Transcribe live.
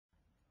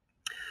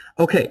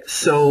Okay,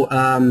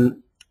 so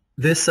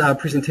this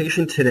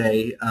presentation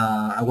today,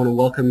 I want to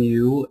welcome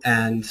you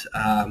and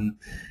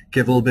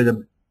give a little bit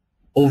of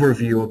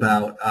overview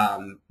about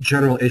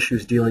general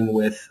issues dealing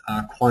with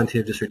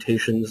quantitative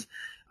dissertations,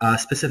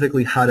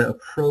 specifically how to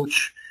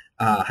approach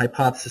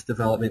hypothesis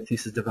development,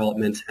 thesis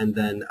development, and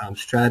then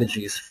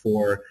strategies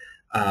for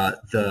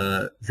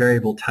the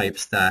variable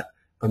types that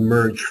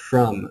emerge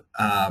from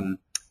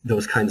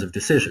those kinds of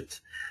decisions.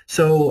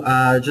 So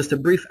just a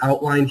brief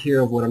outline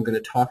here of what I'm going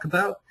to talk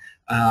about.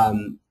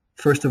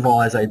 First of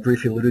all, as I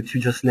briefly alluded to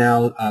just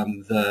now,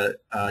 the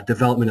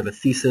development of a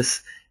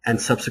thesis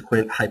and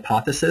subsequent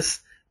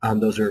hypothesis.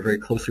 Those are very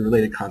closely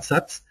related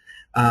concepts.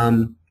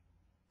 And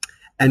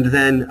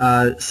then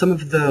some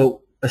of the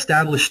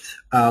established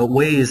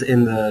ways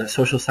in the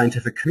social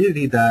scientific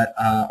community that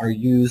are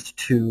used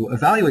to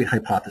evaluate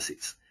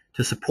hypotheses,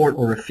 to support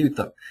or refute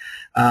them.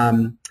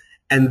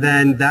 And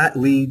then that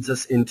leads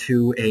us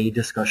into a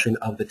discussion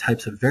of the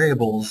types of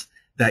variables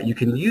that you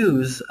can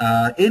use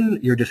in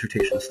your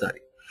dissertation study.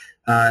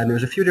 And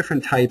there's a few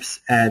different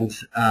types, and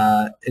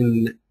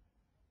in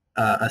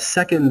a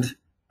second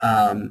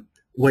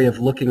way of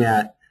looking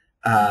at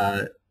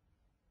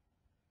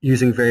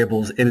using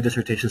variables in a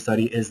dissertation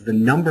study is the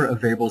number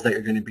of variables that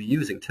you're going to be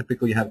using.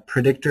 Typically you have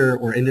predictor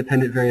or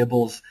independent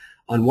variables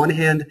on one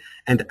hand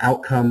and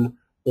outcome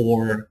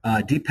or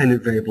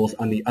dependent variables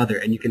on the other,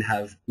 and you can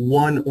have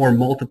one or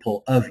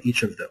multiple of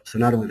each of those. So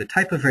not only the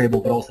type of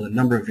variable, but also the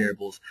number of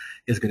variables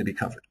is going to be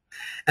covered.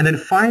 And then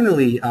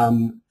finally,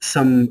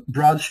 some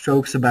broad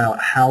strokes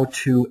about how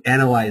to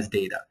analyze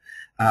data,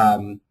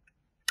 and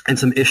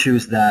some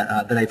issues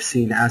that I've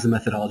seen as a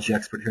methodology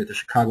expert here at the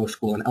Chicago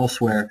School and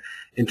elsewhere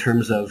in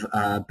terms of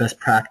best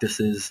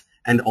practices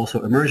and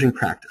also emerging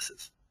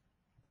practices.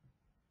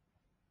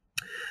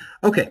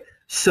 Okay,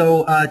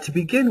 so to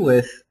begin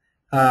with,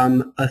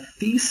 a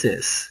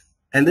thesis,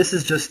 and this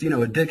is just,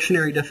 a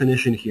dictionary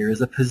definition here,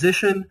 is a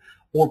position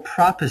or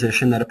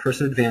proposition that a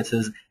person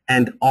advances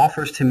and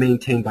offers to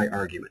maintain by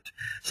argument.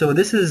 So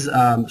this is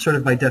sort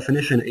of by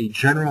definition a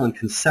general and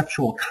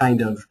conceptual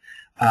kind of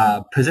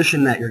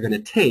position that you're going to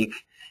take,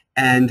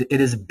 and it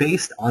is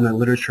based on a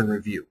literature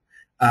review.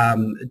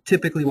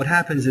 Typically what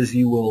happens is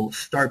you will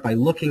start by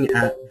looking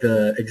at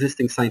the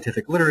existing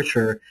scientific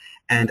literature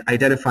and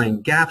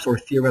identifying gaps or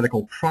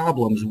theoretical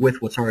problems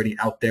with what's already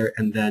out there,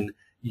 and then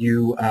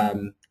you,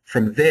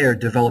 from there,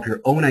 develop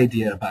your own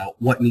idea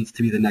about what needs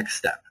to be the next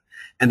step.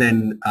 And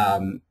then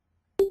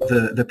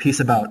the piece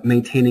about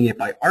maintaining it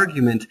by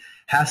argument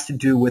has to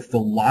do with the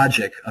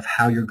logic of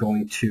how you're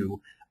going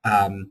to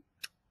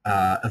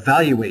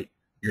evaluate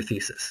your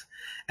thesis.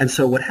 And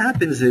so what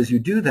happens is you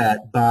do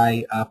that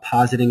by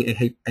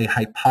positing a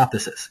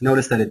hypothesis.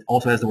 Notice that it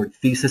also has the word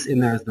thesis in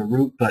there as the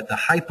root, but the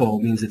hypo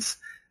means it's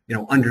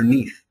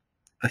underneath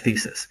a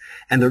thesis.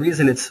 And the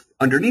reason it's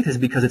underneath is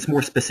because it's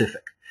more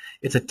specific.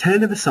 It's a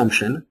tentative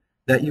assumption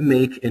that you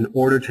make in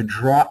order to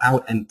draw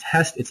out and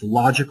test its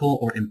logical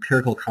or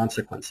empirical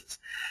consequences.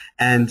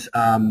 And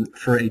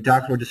for a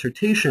doctoral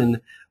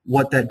dissertation,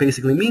 what that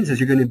basically means is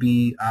you're going to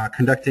be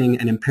conducting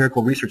an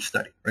empirical research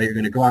study, right? You're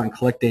going to go out and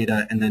collect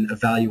data and then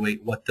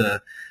evaluate what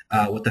the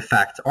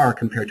facts are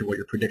compared to what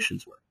your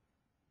predictions were.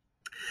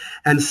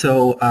 And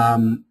so,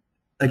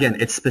 again,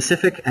 it's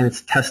specific and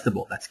it's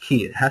testable. That's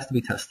key. It has to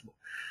be testable.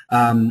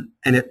 And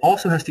it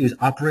also has to use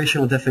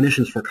operational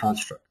definitions for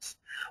constructs.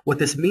 What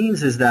this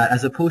means is that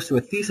as opposed to a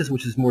thesis,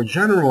 which is more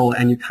general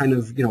and you kind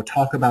of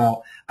talk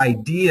about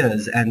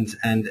ideas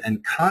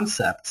and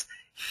concepts,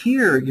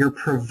 here you're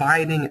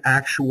providing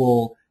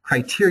actual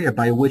criteria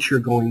by which you're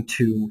going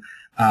to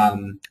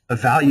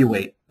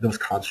evaluate those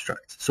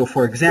constructs. So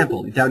for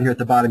example, down here at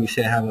the bottom you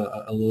say I have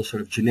a little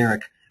sort of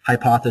generic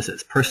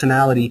hypothesis.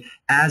 Personality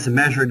as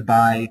measured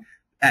by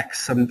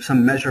X,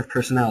 some measure of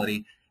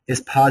personality,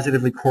 is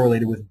positively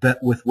correlated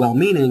with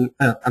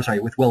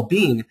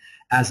well-being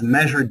as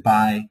measured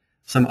by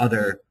some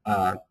other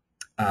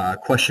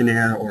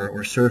questionnaire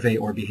or survey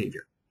or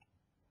behavior.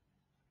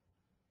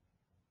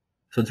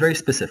 So it's very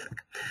specific.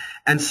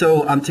 And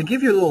so to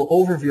give you a little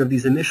overview of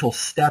these initial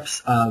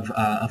steps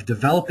of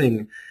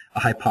developing a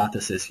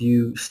hypothesis,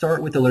 you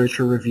start with the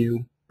literature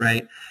review,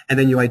 right? And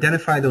then you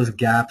identify those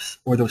gaps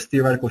or those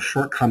theoretical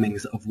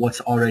shortcomings of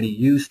what's already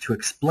used to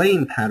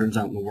explain patterns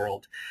out in the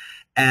world.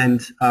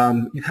 And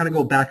you kind of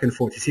go back and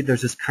forth. You see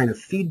there's this kind of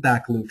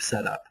feedback loop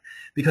set up.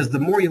 Because the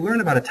more you learn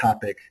about a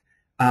topic,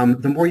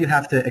 the more you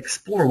have to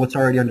explore what's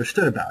already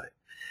understood about it.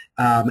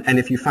 And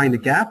if you find a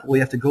gap, well,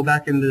 you have to go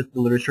back into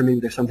the literature. Maybe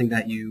there's something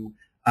that you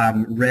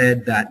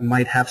read that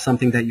might have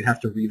something that you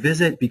have to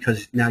revisit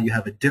because now you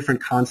have a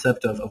different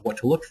concept of what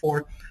to look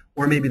for.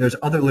 Or maybe there's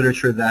other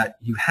literature that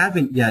you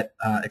haven't yet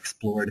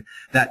explored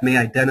that may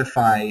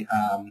identify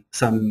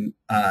some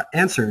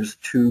answers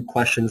to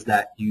questions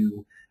that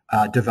you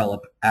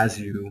develop as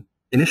you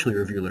initially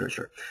review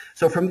literature.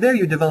 So from there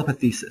you develop a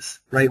thesis,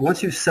 right?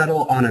 Once you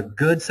settle on a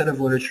good set of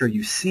literature,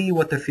 you see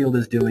what the field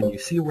is doing, you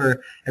see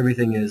where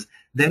everything is,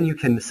 then you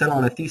can settle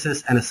on a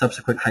thesis and a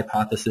subsequent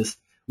hypothesis,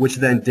 which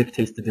then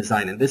dictates the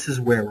design. And this is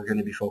where we're going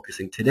to be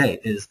focusing today,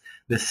 is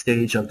this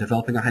stage of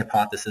developing a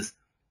hypothesis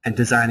and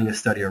designing a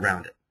study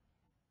around it.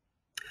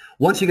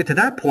 Once you get to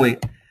that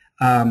point,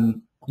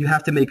 you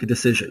have to make a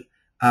decision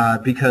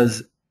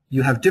because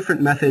you have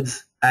different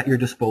methods at your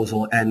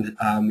disposal, and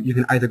you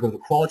can either go the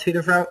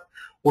qualitative route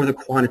or the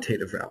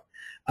quantitative route.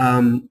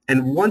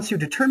 And once you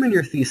determine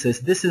your thesis,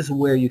 this is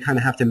where you kind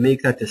of have to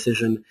make that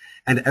decision,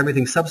 and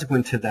everything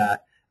subsequent to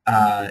that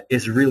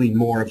is really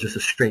more of just a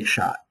straight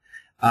shot.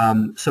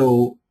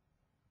 So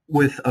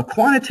with a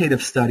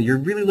quantitative study, you're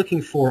really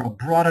looking for a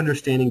broad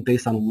understanding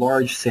based on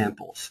large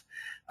samples.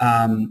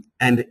 And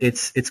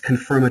it's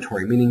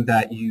confirmatory, meaning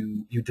that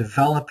you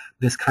develop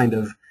this kind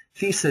of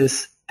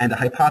thesis and a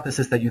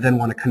hypothesis that you then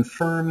want to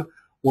confirm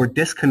or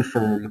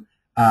disconfirm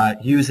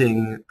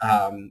using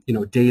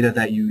data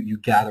that you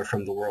gather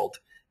from the world.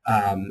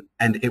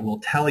 And it will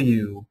tell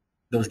you,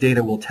 those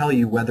data will tell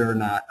you whether or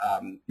not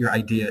your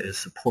idea is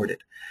supported.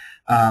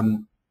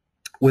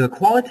 With a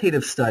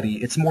qualitative study,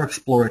 it's more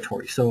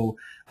exploratory. So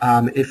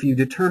if you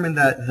determine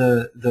that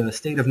the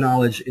state of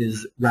knowledge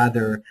is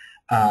rather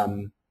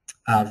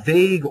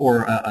vague,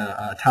 or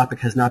a topic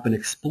has not been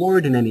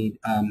explored in any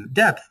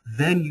depth,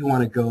 then you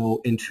want to go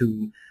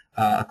into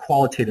a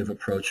qualitative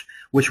approach,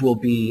 which will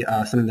be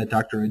something that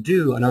Dr.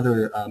 Adu,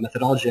 another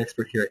methodology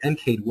expert here at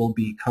NCAID, will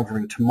be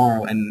covering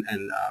tomorrow,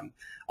 and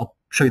I'll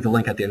show you the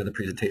link at the end of the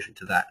presentation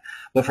to that.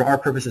 But for our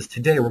purposes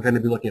today, we're going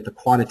to be looking at the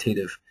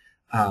quantitative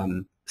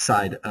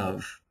side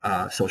of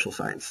social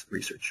science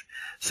research.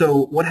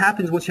 So what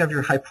happens once you have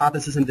your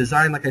hypothesis and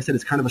design? Like I said,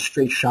 it's kind of a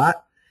straight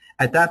shot.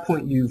 At that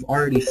point, you've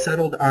already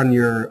settled on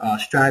your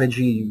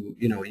strategy.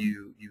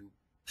 You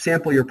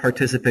sample your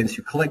participants,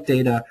 you collect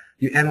data,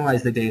 you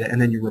analyze the data,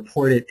 and then you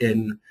report it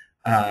in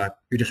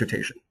your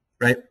dissertation,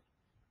 right?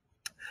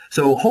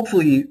 So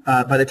hopefully,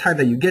 by the time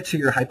that you get to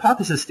your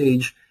hypothesis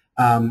stage,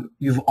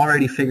 you've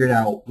already figured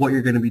out what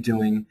you're going to be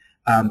doing,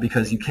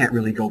 because you can't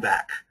really go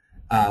back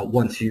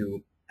once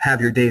you have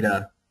your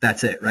data.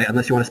 That's it, right?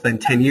 Unless you want to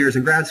spend 10 years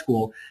in grad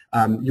school,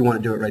 you want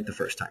to do it right the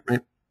first time,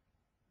 right?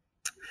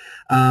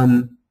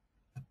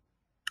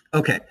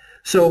 Okay,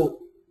 so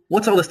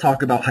what's all this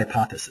talk about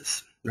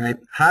hypothesis, right?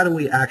 How do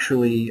we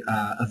actually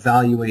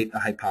evaluate a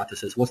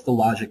hypothesis? What's the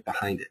logic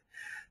behind it?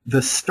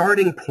 The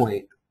starting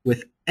point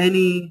with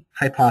any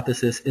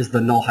hypothesis is the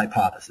null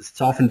hypothesis.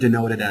 It's often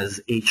denoted as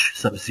H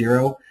sub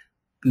 0,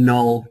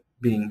 null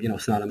being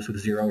synonymous with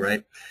 0,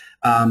 right?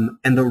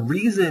 And the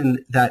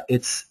reason that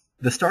it's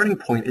the starting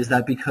point is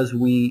that because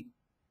we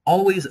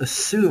always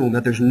assume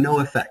that there's no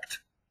effect.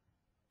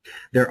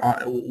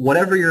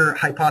 Whatever you're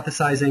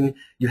hypothesizing,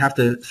 you have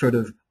to sort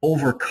of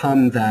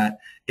overcome that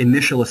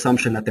initial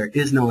assumption that there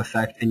is no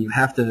effect, and you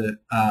have to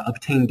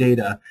obtain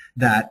data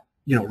that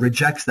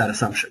rejects that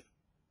assumption.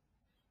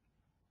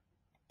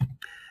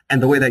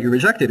 And the way that you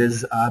reject it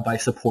is by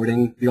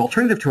supporting the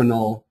alternative to a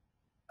null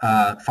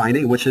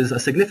finding, which is a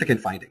significant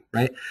finding,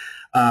 right?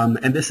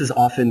 And this is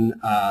often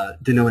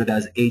denoted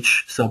as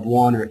H sub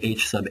 1 or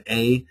H sub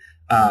A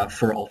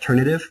for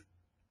alternative,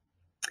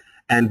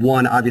 and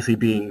 1 obviously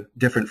being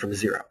different from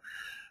 0.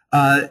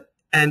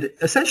 And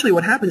essentially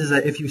what happens is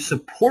that if you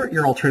support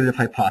your alternative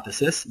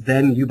hypothesis,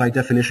 then you by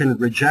definition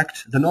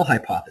reject the null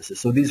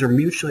hypothesis. So these are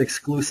mutually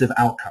exclusive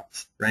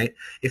outcomes, right?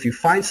 If you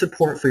find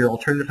support for your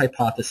alternative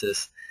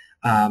hypothesis,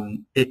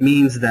 it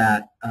means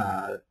that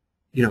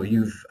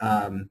you've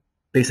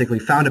basically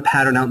found a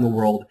pattern out in the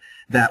world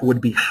that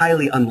would be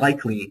highly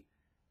unlikely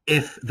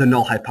if the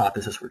null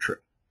hypothesis were true.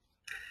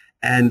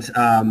 And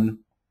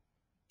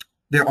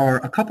there are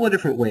a couple of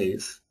different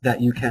ways that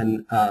you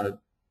can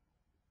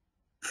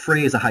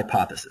phrase a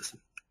hypothesis,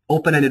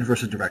 open-ended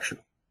versus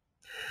directional.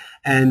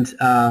 And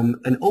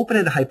an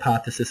open-ended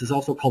hypothesis is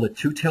also called a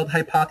two-tailed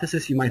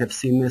hypothesis. You might have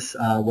seen this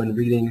when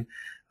reading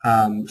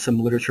some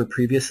literature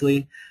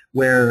previously,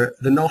 where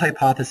the null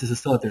hypothesis is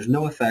still that there's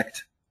no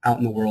effect out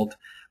in the world,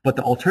 but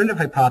the alternative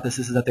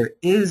hypothesis is that there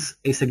is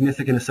a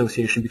significant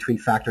association between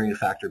factor A and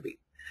factor B.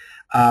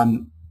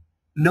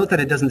 Note that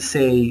it doesn't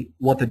say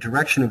what the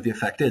direction of the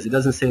effect is. It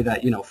doesn't say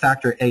that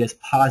factor A is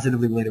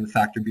positively related with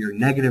factor B or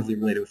negatively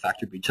related with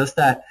factor B. Just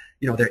that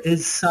there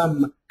is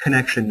some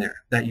connection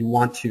there that you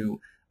want to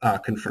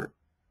confirm.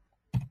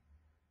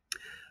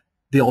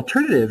 The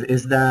alternative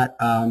is that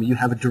you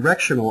have a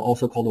directional,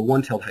 also called a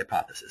one-tailed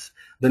hypothesis.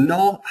 The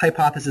null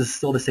hypothesis is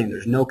still the same.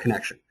 There's no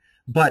connection.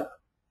 But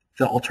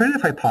the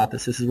alternative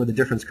hypothesis is where the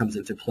difference comes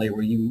into play,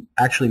 where you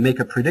actually make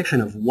a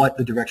prediction of what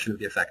the direction of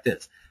the effect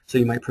is. So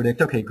you might predict,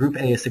 okay, group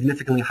A is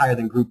significantly higher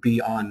than group B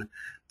on,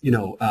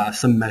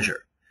 some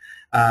measure.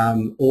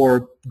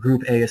 Or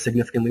group A is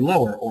significantly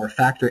lower, or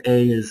factor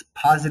A is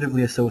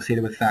positively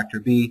associated with factor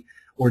B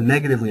or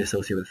negatively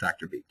associated with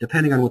factor B,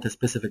 depending on what the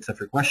specifics of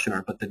your question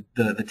are. But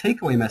the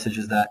takeaway message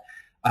is that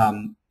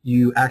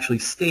you actually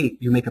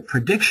you make a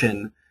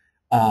prediction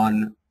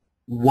on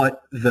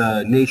what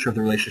the nature of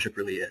the relationship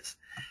really is.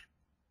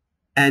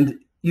 And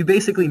you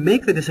basically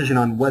make the decision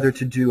on whether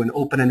to do an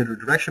open-ended or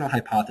directional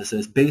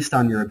hypothesis based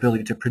on your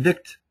ability to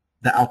predict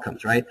the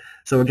outcomes, right?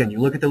 So again, you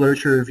look at the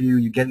literature review,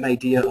 you get an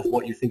idea of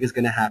what you think is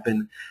going to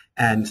happen,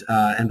 and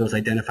those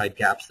identified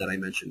gaps that I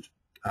mentioned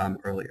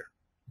earlier.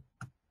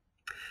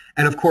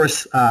 And of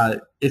course,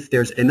 if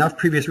there's enough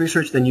previous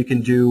research, then you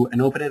can do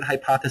an open-ended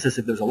hypothesis.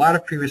 If there's a lot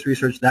of previous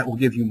research, that will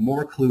give you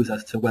more clues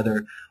as to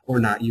whether or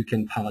not you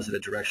can posit a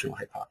directional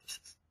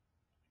hypothesis.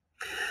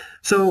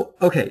 So,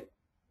 okay,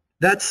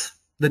 that's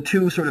the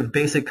two sort of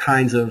basic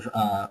kinds of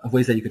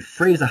ways that you could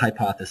phrase a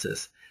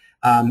hypothesis.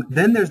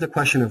 Then there's the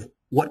question of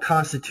what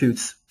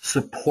constitutes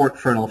support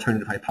for an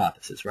alternative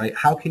hypothesis, right?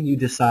 How can you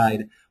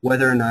decide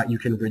whether or not you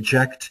can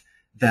reject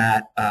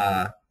that,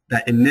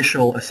 that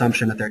initial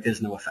assumption that there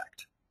is no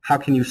effect? How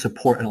can you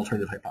support an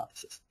alternative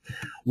hypothesis?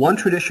 One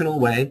traditional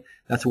way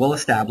that's well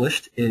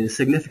established is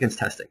significance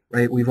testing,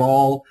 right? We've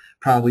all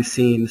probably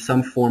seen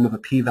some form of a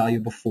p-value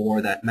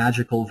before, that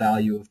magical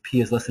value of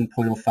p is less than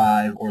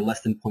 0.05 or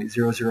less than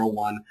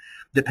 0.001,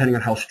 depending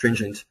on how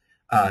stringent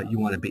you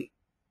want to be.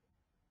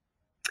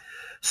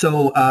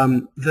 So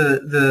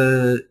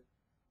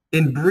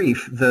in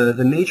brief,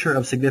 the nature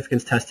of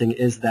significance testing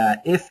is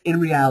that if in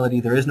reality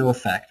there is no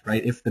effect,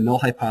 right, if the null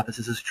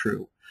hypothesis is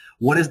true,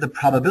 what is the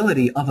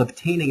probability of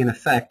obtaining an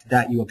effect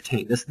that you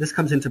obtain? This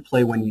comes into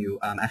play when you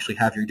actually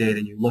have your data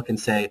and you look and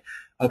say,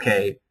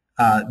 okay,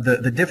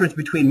 the difference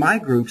between my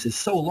groups is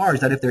so large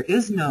that if there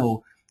is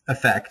no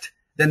effect,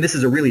 then this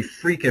is a really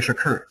freakish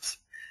occurrence.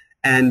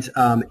 And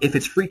if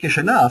it's freakish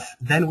enough,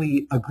 then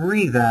we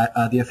agree that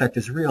the effect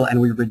is real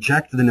and we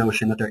reject the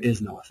notion that there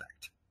is no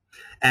effect.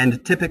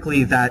 And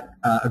typically that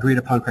agreed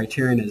upon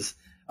criterion is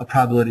a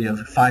probability of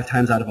 5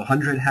 times out of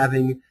 100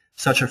 having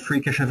such a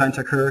freakish event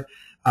occur.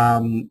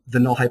 The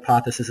null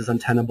hypothesis is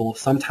untenable.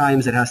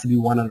 Sometimes it has to be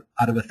 1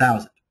 out of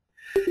 1,000.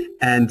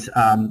 And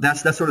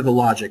that's sort of the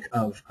logic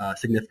of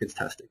significance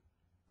testing.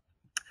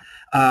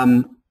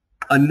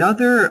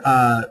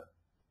 Another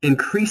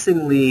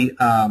increasingly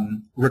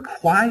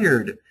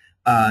required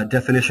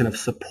definition of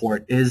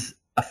support is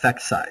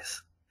effect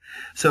size.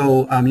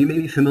 So you may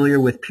be familiar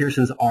with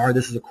Pearson's R.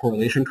 This is a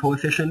correlation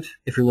coefficient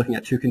if you're looking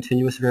at 2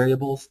 continuous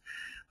variables.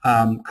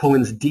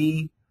 Cohen's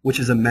D, which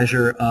is a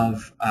measure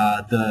of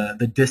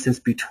the distance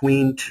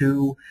between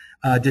 2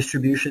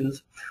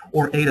 distributions,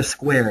 or eta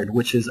squared,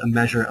 which is a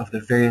measure of the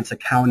variance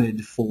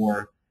accounted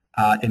for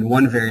in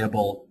one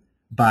variable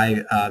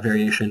by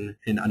variation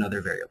in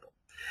another variable.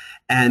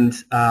 And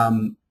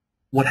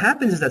what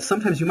happens is that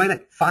sometimes you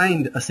might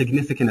find a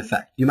significant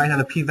effect. You might have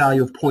a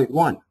p-value of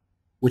 0.1,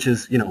 which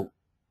is, you know,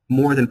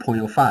 more than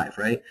 0.05,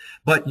 right?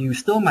 But you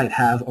still might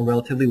have a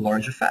relatively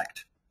large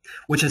effect,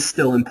 which is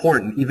still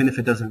important, even if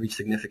it doesn't reach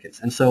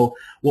significance. And so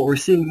what we're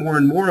seeing more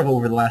and more of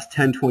over the last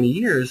 10, 20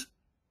 years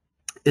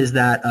is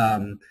that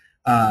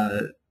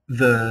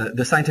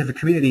the scientific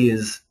community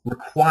is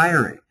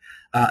requiring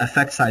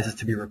effect sizes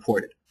to be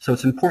reported. So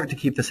it's important to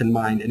keep this in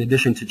mind in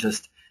addition to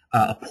just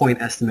a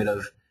point estimate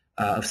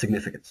of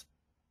significance.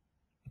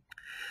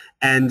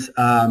 And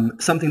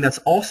something that's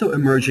also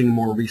emerging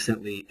more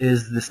recently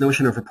is this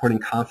notion of reporting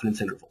confidence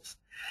intervals.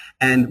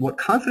 And what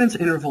confidence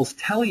intervals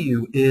tell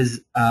you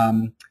is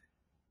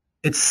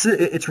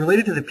it's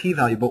related to the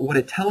p-value, but what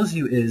it tells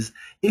you is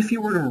if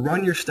you were to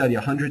run your study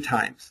 100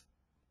 times,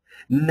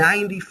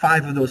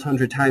 95 of those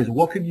 100 times,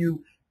 what could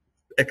you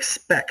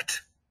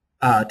expect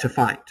to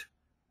find?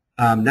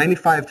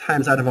 95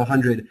 times out of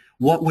 100,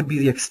 what would be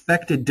the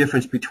expected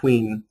difference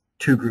between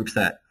 2 groups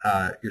that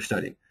you're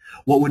studying?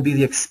 What would be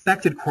the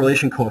expected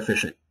correlation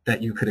coefficient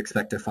that you could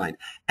expect to find?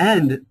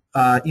 And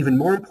even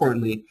more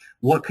importantly,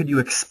 what could you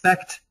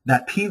expect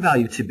that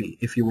p-value to be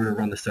if you were to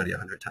run the study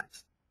 100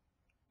 times?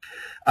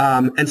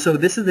 And so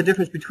this is the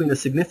difference between a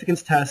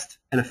significance test,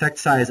 an effect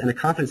size, and a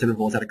confidence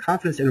interval, is that a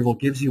confidence interval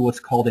gives you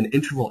what's called an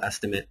interval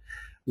estimate,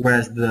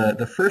 whereas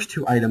the first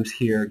 2 items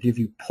here give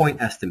you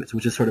point estimates,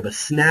 which is sort of a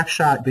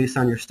snapshot based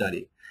on your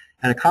study.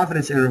 And a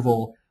confidence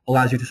interval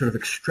allows you to sort of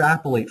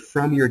extrapolate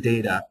from your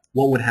data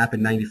what would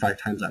happen 95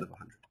 times out of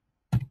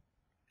 100.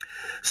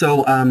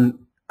 So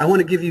I want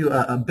to give you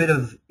a bit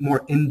of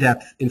more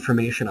in-depth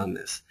information on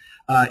this.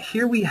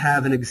 Here we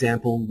have an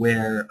example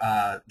where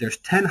there's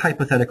 10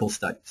 hypothetical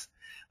studies.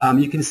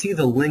 You can see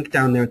the link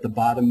down there at the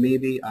bottom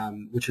maybe,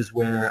 which is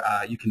where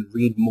you can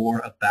read more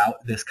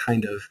about this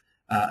kind of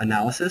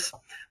analysis.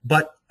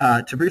 But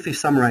to briefly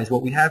summarize,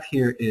 what we have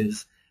here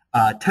is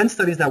 10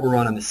 studies that were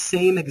run on the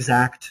same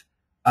exact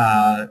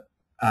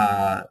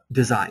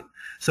design.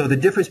 So the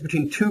difference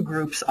between 2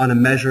 groups on a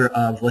measure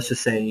of, let's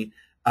just say,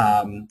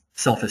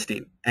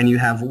 self-esteem. And you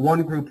have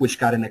one group which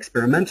got an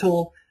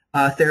experimental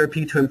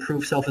therapy to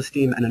improve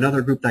self-esteem and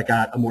another group that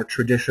got a more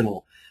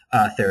traditional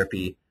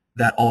therapy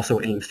that also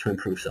aims to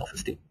improve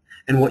self-esteem.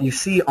 And what you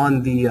see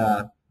on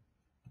the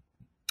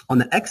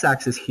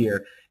x-axis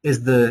here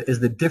is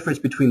the difference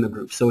between the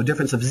groups. So a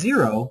difference of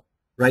 0,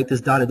 right,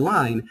 this dotted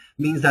line,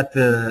 means that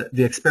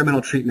the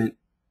experimental treatment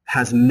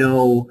has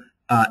no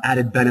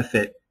added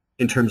benefit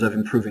in terms of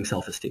improving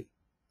self-esteem,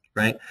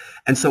 right?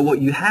 And so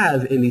what you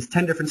have in these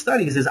 10 different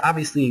studies is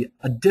obviously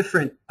a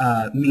different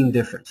mean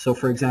difference. So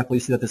for example, you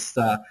see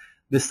that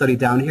This study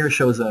down here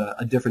shows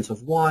a difference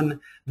of 1.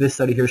 This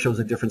study here shows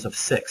a difference of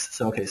 6.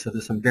 So, okay, so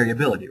there's some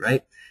variability,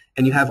 right?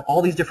 And you have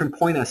all these different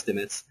point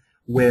estimates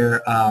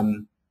where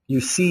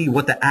you see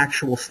what the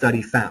actual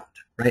study found,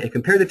 right? It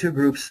compared the two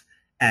groups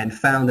and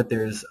found that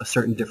there's a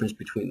certain difference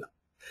between them.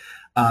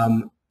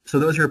 So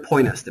those are your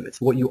point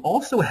estimates. What you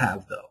also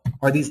have, though,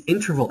 are these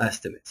interval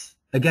estimates.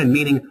 Again,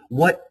 meaning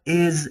what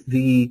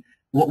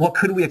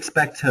could we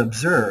expect to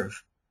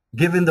observe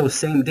given those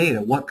same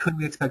data? What could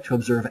we expect to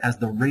observe as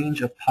the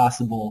range of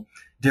possible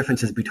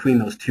differences between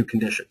those two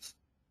conditions?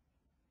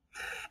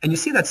 And you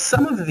see that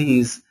some of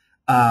these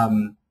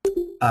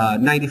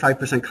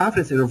 95%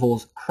 confidence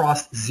intervals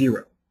cross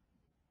 0,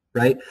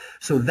 right?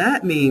 So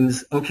that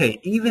means, okay,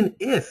 even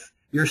if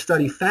your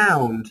study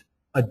found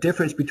a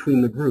difference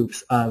between the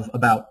groups of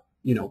about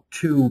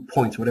 2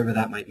 points, whatever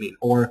that might mean,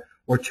 or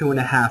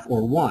 2.5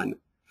 or 1,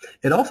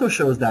 it also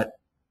shows that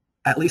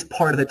at least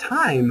part of the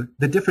time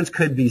the difference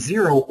could be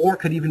 0 or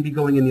could even be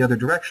going in the other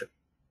direction.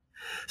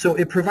 So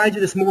it provides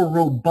you this more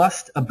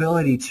robust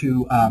ability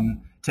to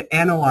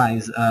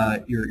analyze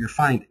your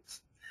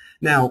findings.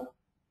 Now,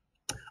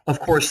 of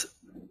course,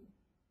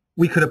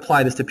 we could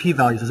apply this to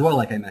p-values as well,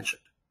 like I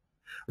mentioned.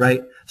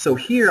 Right? So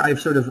here I've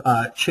sort of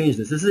changed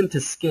this. This isn't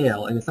to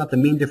scale, and it's not the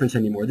mean difference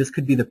anymore. This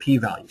could be the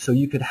p-value. So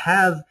you could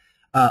have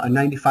a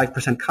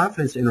 95%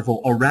 confidence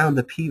interval around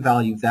the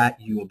p-value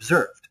that you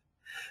observed.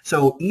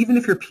 So even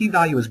if your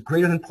p-value is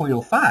greater than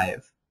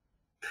 0.05,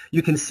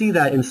 you can see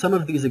that in some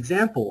of these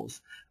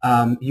examples,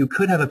 you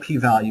could have a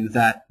p-value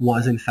that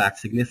was in fact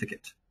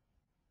significant.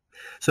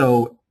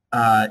 So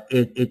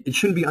it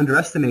shouldn't be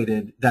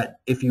underestimated that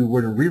if you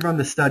were to rerun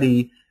the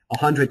study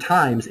 100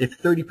 times, if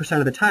 30%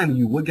 of the time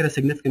you would get a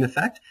significant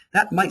effect,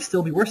 that might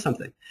still be worth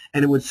something.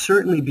 And it would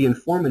certainly be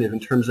informative in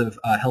terms of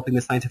helping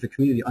the scientific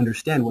community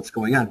understand what's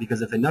going on,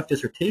 because if enough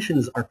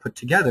dissertations are put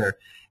together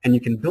and you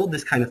can build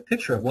this kind of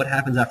picture of what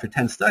happens after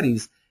 10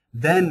 studies,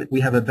 then we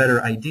have a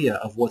better idea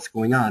of what's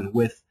going on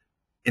with,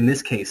 in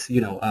this case,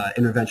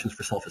 interventions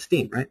for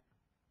self-esteem, right?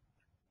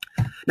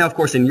 Now, of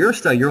course, in your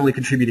study, you're only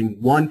contributing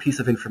one piece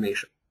of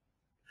information.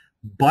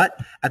 But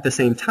at the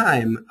same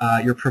time,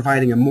 you're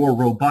providing a more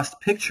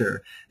robust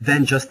picture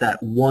than just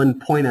that one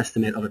point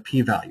estimate of a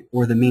p-value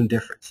or the mean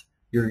difference.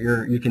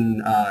 You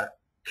can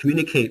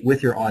communicate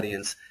with your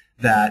audience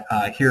that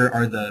here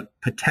are the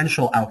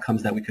potential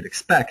outcomes that we could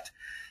expect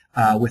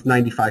with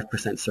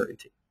 95%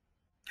 certainty.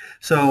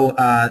 So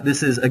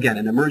this is, again,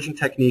 an emerging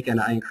technique, and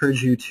I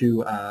encourage you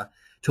to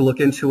look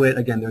into it.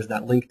 Again, there's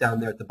that link down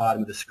there at the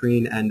bottom of the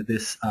screen, and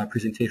this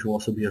presentation will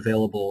also be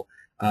available.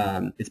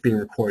 It's being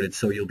recorded,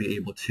 so you'll be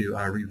able to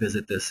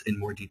revisit this in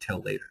more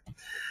detail later.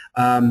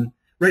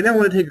 Right now, I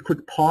want to take a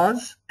quick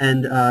pause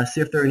and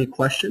see if there are any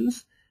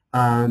questions.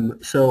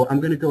 So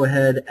I'm going to go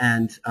ahead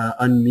and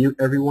unmute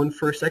everyone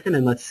for a second,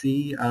 and let's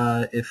see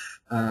if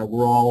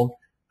we're all,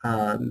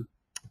 oh,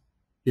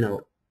 I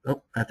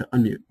have to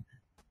unmute.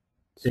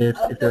 If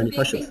there are any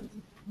questions.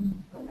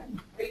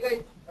 Are you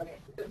guys, okay,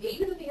 so Abe is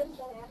the other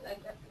one,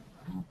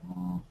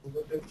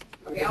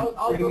 okay,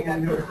 I'll go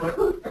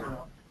back.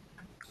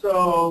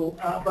 So,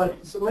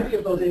 but so many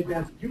of those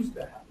advances used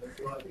to happen,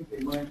 so I think they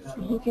might have.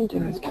 He can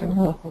do his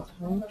camera the whole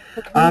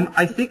time.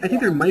 I think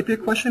there might be a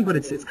question, but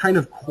it's kind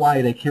of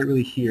quiet. I can't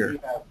really hear.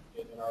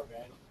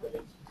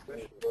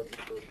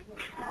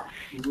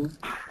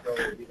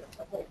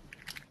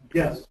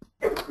 Yes,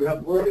 you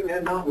have working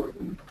and not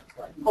working.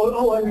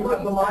 Oh, and you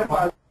have the line.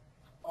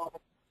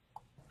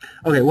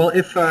 Okay, well,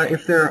 if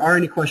there are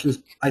any questions,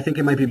 I think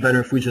it might be better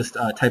if we just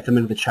type them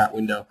into the chat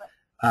window.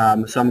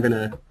 So I'm going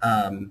to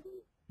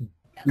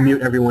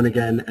mute everyone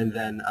again and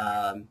then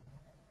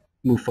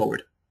move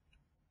forward.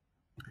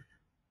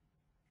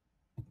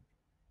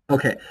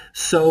 Okay,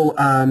 so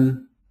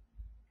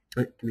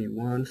wait, give me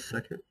 1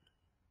 second.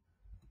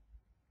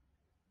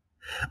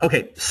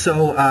 Okay,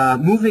 so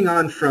moving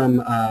on from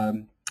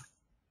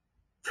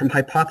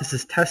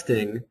hypothesis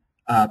testing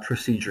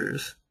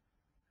procedures,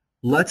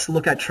 let's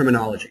look at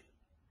terminology.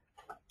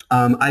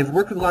 I've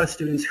worked with a lot of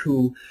students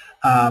who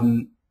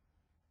run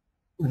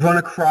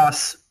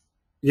across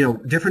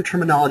different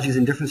terminologies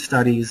in different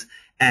studies,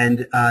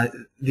 and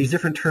these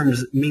different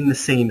terms mean the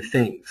same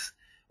things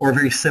or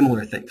very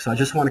similar things. So I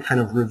just want to kind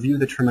of review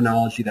the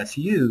terminology that's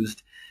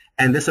used,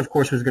 and this, of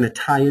course, is going to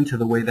tie into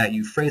the way that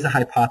you phrase a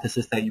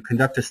hypothesis, that you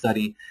conduct a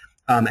study,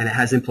 and it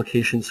has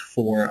implications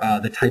for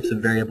the types of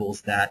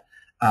variables that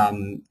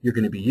you're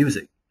going to be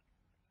using.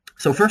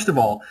 So first of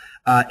all,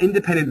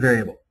 independent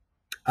variable.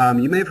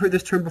 You may have heard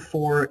this term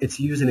before. It's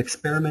used in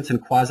experiments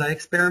and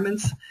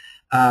quasi-experiments.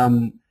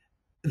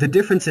 The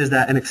difference is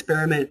that an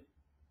experiment,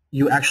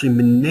 you actually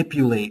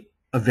manipulate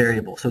a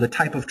variable, so the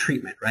type of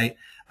treatment, right?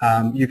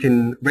 You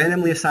can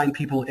randomly assign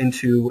people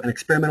into an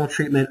experimental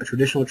treatment, a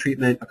traditional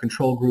treatment, a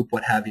control group,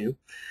 what have you,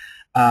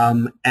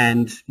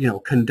 and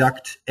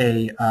conduct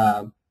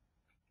an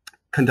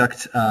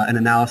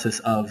analysis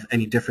of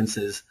any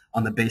differences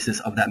on the basis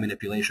of that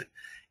manipulation.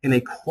 In a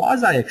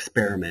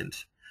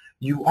quasi-experiment,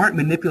 you aren't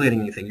manipulating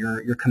anything.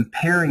 You're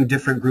comparing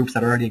different groups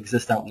that already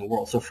exist out in the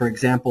world. So, for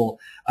example,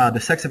 the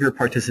sex of your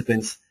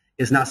participants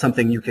is not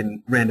something you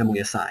can randomly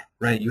assign,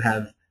 right? You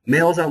have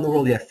males out in the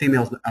world, you have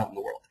females out in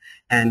the world.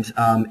 And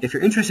if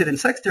you're interested in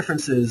sex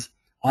differences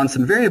on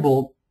some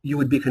variable, you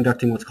would be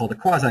conducting what's called a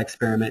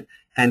quasi-experiment,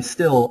 and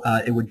still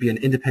it would be an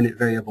independent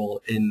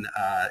variable in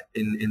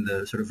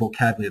the sort of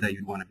vocabulary that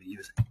you'd want to be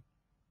using.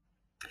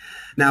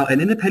 Now,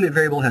 an independent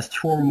variable has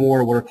two or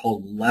more what are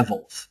called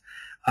levels.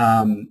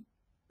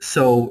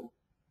 So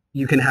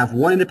you can have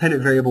one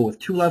independent variable with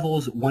 2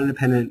 levels, one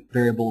independent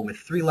variable with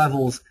 3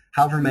 levels,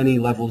 however many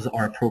levels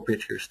are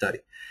appropriate to your study.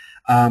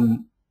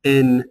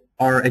 In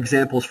our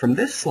examples from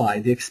this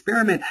slide, the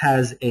experiment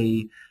has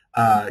a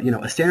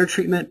standard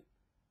treatment,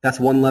 that's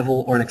 1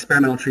 level, or an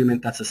experimental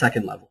treatment, that's a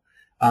 2nd level.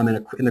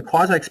 In the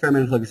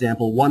quasi-experimental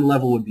example, 1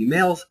 level would be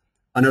males,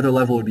 another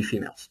level would be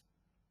females.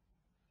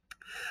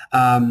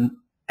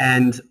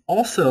 And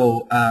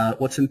also,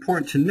 what's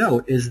important to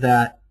note is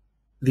that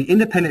the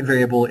independent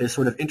variable is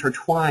sort of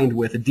intertwined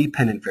with a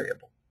dependent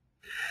variable.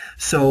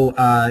 So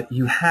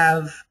you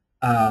have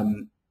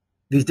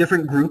these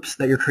different groups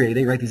that you're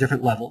creating, right, these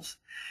different levels,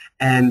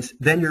 and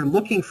then you're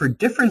looking for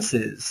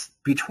differences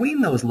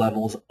between those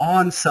levels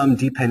on some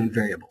dependent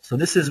variable. So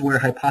this is where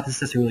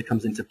hypothesis really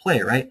comes into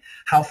play, right?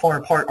 How far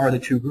apart are the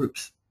two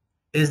groups?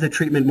 Is the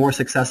treatment more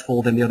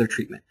successful than the other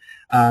treatment?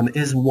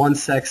 Is one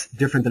sex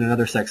different than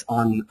another sex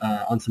on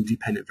some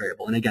dependent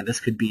variable? And again, this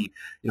could be,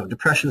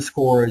 depression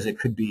scores. It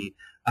could be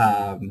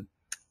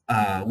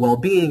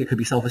well-being. It could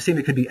be self-esteem.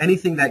 It could be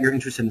anything that you're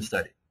interested in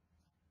studying.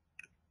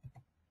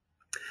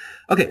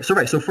 Okay,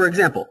 so for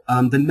example,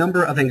 the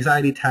number of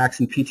anxiety attacks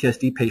in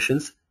PTSD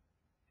patients,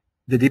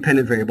 the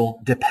dependent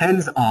variable,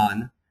 depends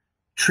on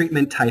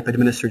treatment type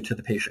administered to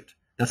the patient.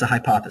 That's a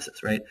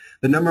hypothesis, right?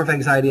 The number of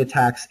anxiety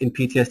attacks in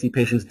PTSD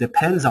patients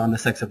depends on the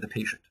sex of the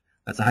patient.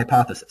 That's a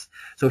hypothesis.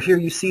 So here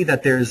you see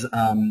that there's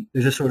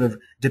a sort of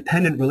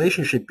dependent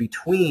relationship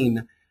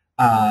between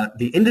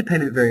the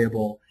independent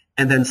variable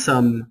and then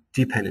some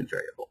dependent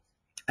variable.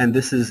 And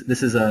this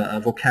is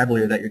a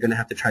vocabulary that you're going to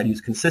have to try to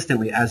use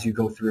consistently as you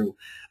go through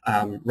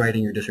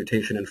writing your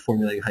dissertation and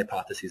formulating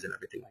hypotheses and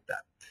everything like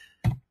that.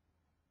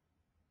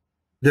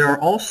 There are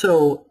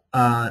also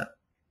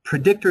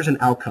predictors and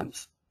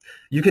outcomes.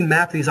 You can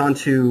map these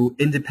onto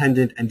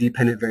independent and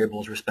dependent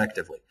variables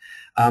respectively.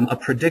 A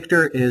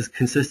predictor is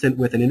consistent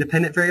with an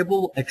independent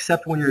variable,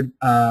 except when you're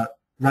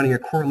running a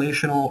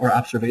correlational or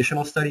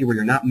observational study where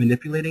you're not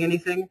manipulating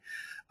anything.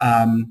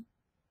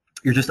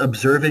 You're just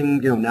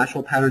observing,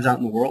 natural patterns out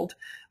in the world.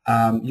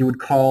 You would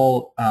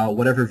call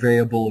whatever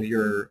variable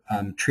you're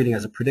treating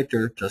as a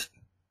predictor just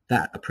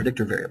that, a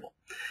predictor variable.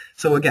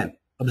 So again,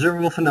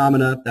 observable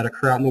phenomena that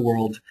occur out in the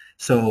world.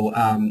 So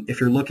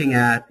if you're looking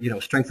at,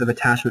 strength of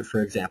attachment,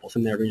 for example,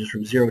 something that ranges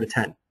from 0 to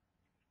 10,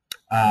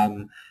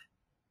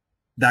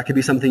 that could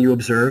be something you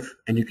observe,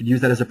 and you could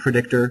use that as a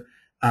predictor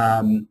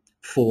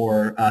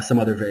for some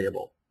other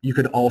variable. You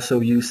could also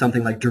use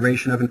something like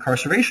duration of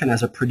incarceration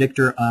as a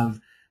predictor of,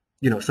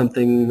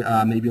 something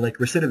maybe like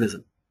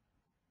recidivism.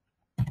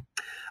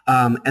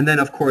 And then,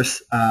 of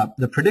course,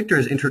 the predictor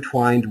is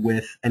intertwined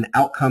with an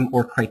outcome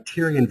or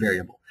criterion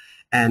variable.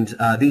 And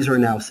these are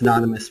now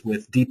synonymous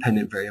with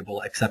dependent variable,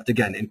 except,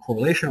 again, in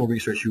correlational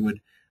research, you would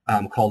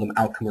call them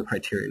outcome or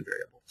criterion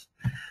variables.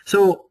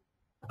 So,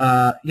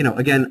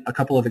 again, a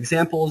couple of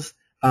examples.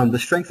 The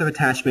strength of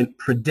attachment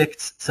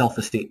predicts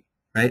self-esteem,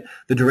 right?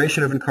 The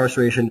duration of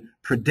incarceration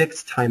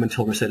predicts time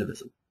until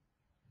recidivism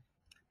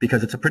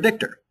because it's a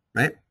predictor,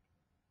 right?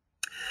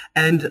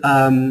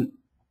 And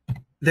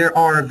there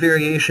are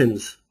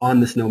variations on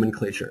this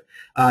nomenclature.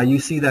 You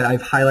see that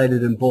I've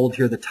highlighted in bold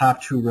here the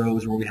top 2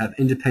 rows where we have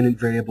independent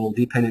variable,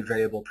 dependent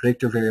variable,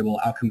 predictor variable,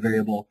 outcome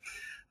variable.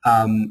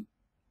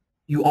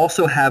 You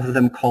also have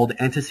them called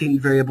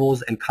antecedent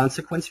variables and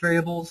consequence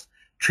variables,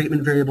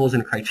 treatment variables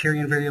and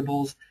criterion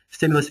variables,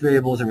 stimulus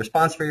variables and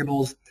response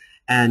variables,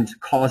 and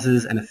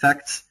causes and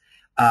effects,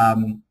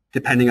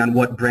 depending on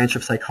what branch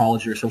of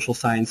psychology or social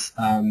science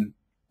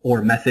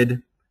or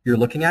method you're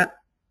looking at.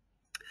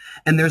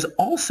 And there's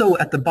also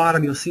at the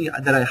bottom, you'll see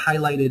that I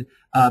highlighted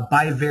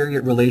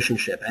bivariate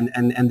relationship,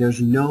 and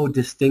there's no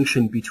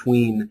distinction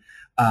between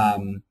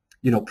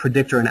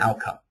predictor and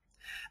outcome.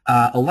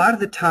 A lot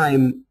of the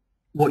time,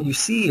 what you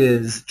see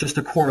is just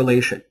a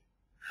correlation,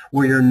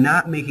 where you're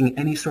not making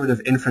any sort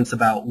of inference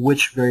about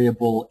which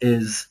variable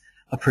is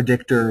a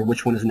predictor,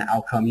 which one is an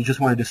outcome. You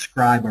just want to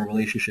describe a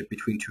relationship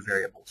between 2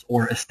 variables,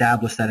 or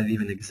establish that it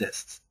even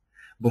exists,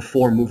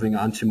 before moving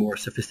on to more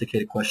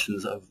sophisticated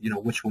questions of,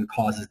 which one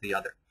causes the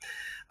other.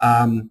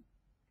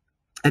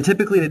 And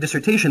typically in a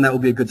dissertation, that will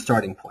be a good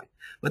starting point.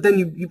 But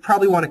then you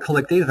probably want to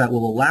collect data that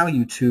will allow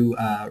you to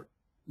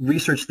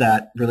research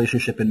that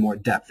relationship in more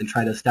depth and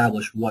try to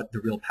establish what the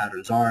real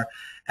patterns are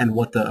and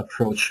what the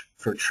approach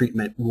for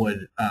treatment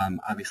would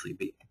obviously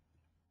be.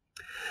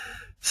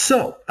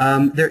 So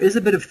there is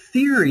a bit of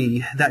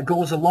theory that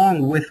goes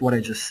along with what I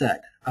just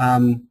said.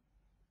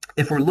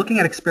 If we're looking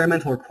at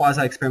experimental or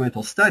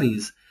quasi-experimental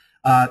studies,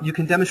 you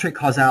can demonstrate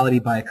causality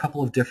by a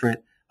couple of different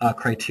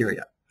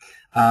criteria.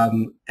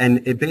 And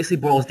it basically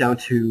boils down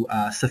to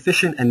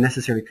sufficient and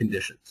necessary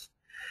conditions.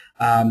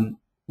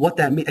 what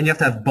that means, and you have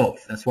to have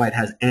both. That's why it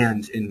has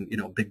 "and" in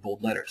big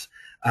bold letters.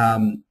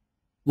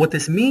 What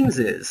this means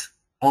is,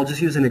 I'll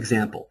just use an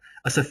example.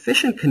 A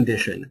sufficient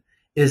condition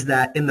is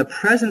that in the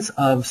presence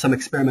of some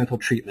experimental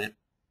treatment,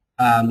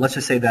 let's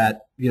just say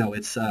that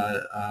it's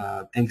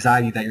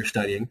anxiety that you're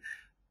studying,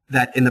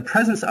 that in the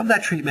presence of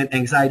that treatment,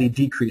 anxiety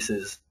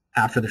decreases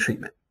after the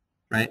treatment,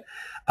 right?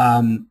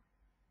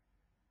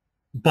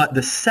 But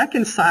the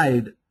second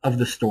side of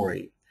the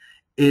story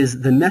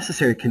is the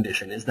necessary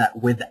condition, is that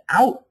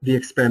without the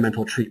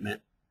experimental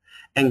treatment,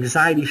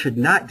 anxiety should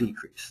not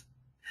decrease.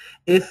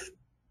 If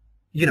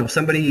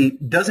somebody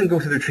doesn't go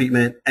through the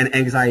treatment and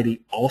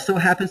anxiety also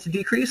happens to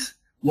decrease,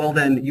 well,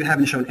 then you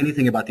haven't shown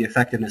anything about the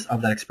effectiveness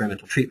of that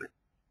experimental treatment.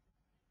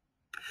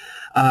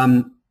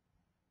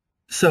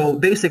 So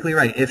basically,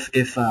 right,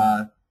 if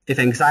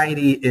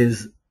anxiety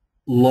is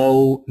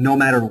low no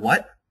matter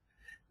what,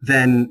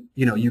 then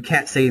you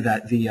can't say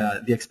that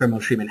the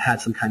experimental treatment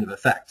had some kind of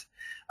effect.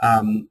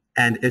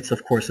 And it's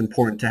of course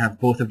important to have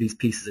both of these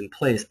pieces in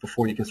place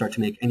before you can start to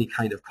make any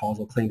kind of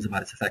causal claims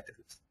about its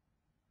effectiveness.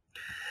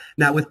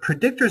 Now, with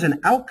predictors and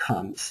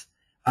outcomes,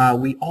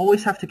 we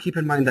always have to keep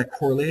in mind that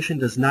correlation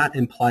does not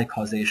imply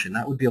causation.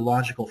 That would be a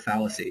logical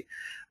fallacy.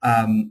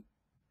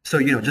 So,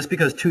 just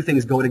because two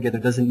things go together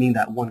doesn't mean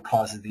that one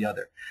causes the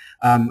other.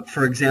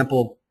 For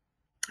example,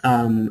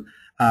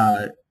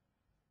 my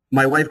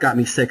wife got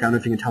me sick. I don't know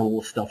if you can tell, I'm a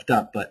little stuffed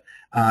up, but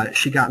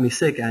she got me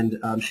sick, and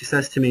she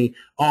says to me,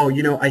 "Oh,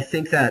 I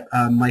think that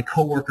my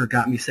coworker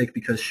got me sick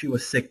because she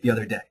was sick the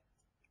other day."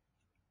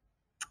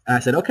 And I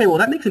said, "Okay, well,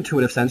 that makes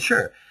intuitive sense,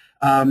 sure."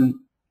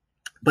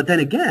 But then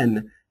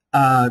again,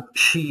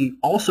 she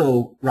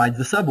also rides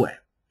the subway.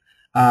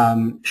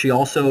 She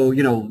also,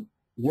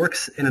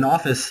 works in an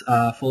office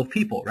full of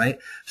people, right?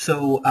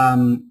 So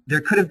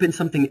there could have been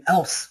something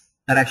else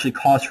that actually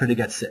caused her to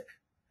get sick.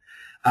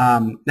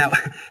 Now,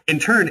 in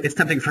turn, it's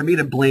tempting for me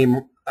to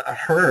blame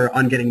her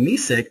on getting me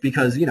sick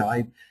because,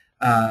 I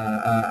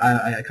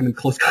come in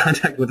close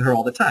contact with her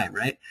all the time,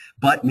 right?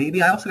 But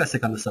maybe I also got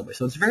sick on the subway.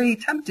 So it's very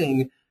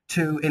tempting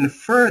to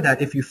infer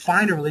that if you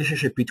find a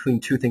relationship between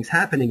two things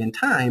happening in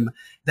time,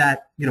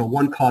 that,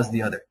 one caused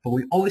the other. But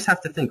we always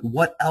have to think,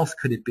 what else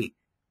could it be?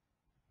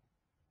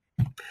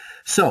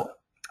 So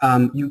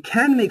you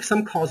can make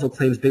some causal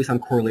claims based on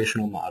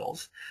correlational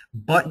models,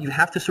 but you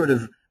have to sort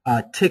of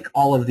tick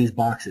all of these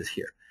boxes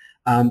here.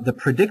 The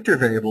predictor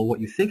variable, what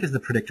you think is the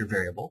predictor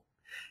variable,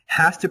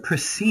 has to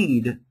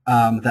precede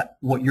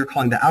what you're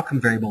calling the outcome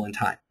variable in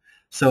time.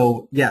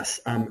 So yes,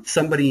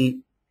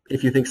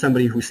 if you think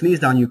somebody who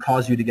sneezed on you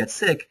caused you to get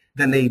sick,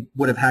 then they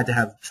would have had to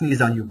have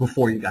sneezed on you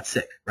before you got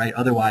sick, right?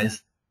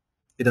 Otherwise,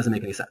 it doesn't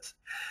make any sense.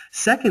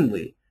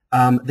 Secondly,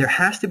 there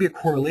has to be a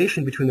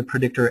correlation between the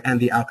predictor and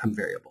the outcome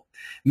variable,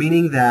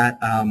 meaning that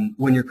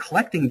when you're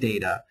collecting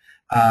data,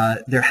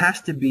 there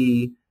has to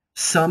be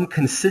some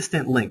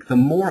consistent link. The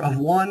more of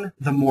one,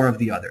 the more of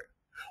the other.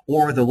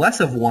 Or the less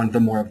of one,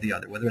 the more of the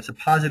other. Whether it's a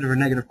positive or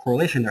negative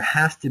correlation, there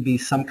has to be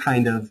some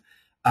kind of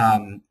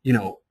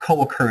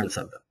co-occurrence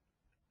of them.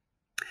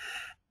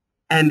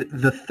 And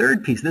the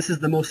third piece, this is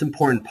the most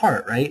important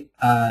part, right?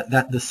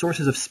 That the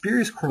sources of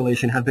spurious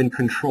correlation have been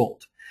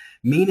controlled,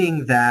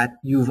 meaning that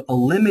you've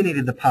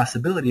eliminated the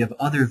possibility of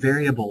other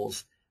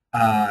variables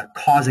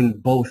causing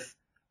both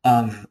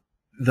of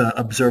the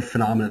observed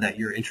phenomena that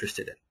you're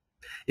interested in.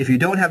 If you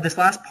don't have this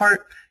last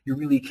part, you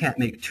really can't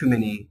make too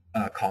many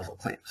causal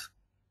claims.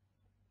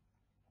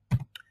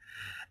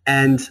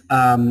 And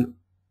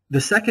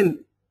the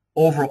second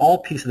overall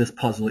piece of this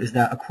puzzle is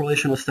that a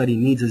correlational study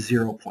needs a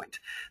 0 point.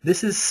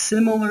 This is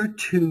similar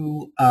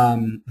to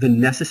the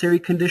necessary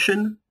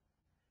condition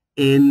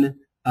in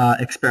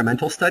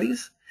experimental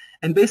studies.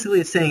 And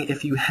basically it's saying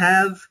if you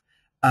have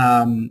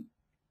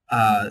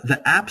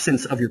the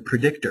absence of your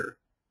predictor,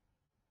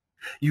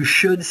 you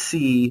should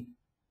see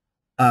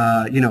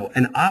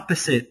an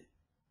opposite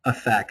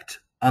effect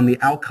on the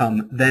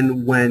outcome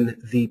than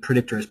when the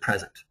predictor is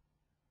present.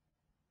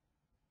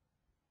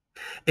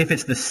 If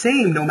it's the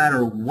same no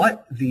matter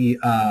what the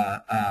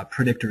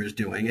predictor is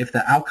doing, if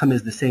the outcome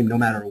is the same no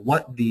matter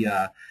what the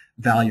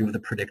value of the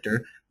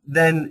predictor,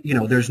 then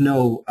there's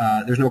no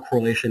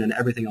correlation and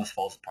everything else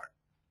falls apart.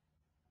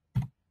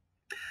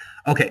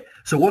 Okay,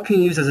 so what can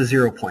you use as a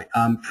 0 point?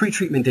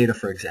 Pre-treatment data,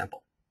 for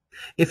example.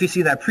 If you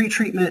see that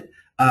pre-treatment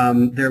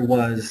there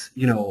was,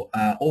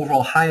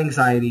 overall high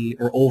anxiety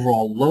or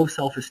overall low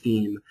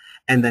self-esteem,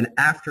 and then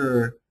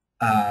after,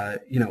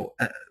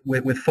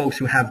 with folks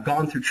who have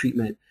gone through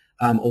treatment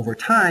over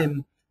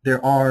time,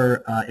 there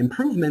are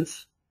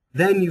improvements,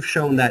 then you've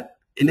shown that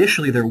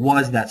initially there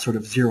was that sort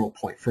of 0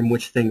 point from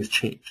which things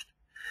changed.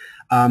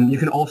 You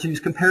can also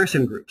use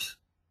comparison groups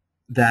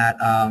that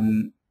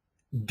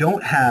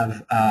don't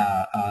have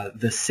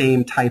the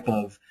same type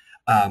of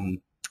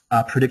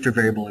predictor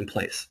variable in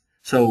place.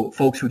 So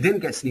folks who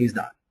didn't get sneezed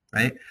on,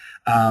 right?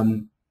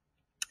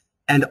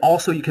 And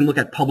also you can look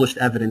at published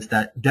evidence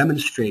that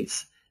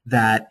demonstrates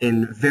that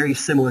in very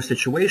similar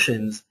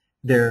situations,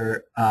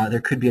 there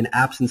could be an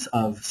absence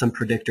of some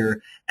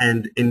predictor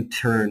and in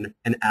turn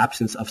an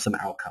absence of some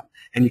outcome.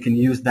 And you can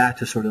use that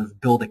to sort of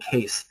build a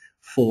case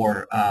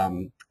for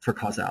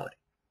causality.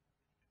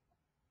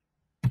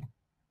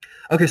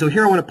 Okay, so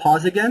here I want to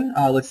pause again.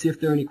 Let's see if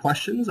there are any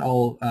questions.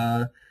 I'll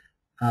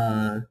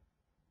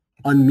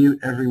unmute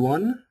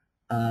everyone.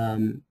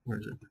 Where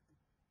is it?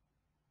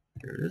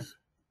 Here it is.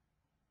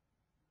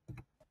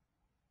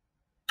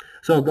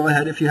 So go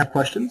ahead if you have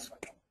questions.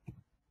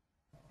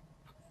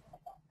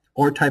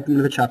 Or type them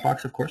into the chat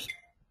box, of course.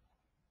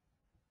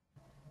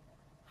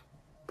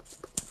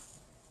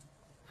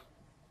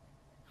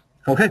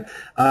 Okay,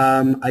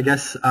 I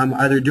guess I'm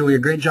either doing a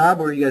great job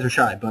or you guys are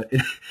shy, but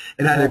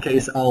in either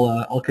case,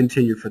 I'll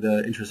continue for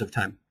the interest of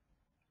time.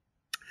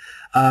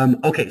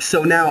 Okay,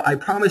 so now I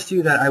promised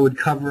you that I would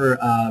cover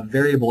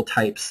variable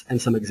types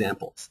and some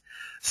examples.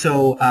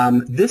 So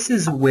this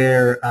is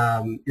where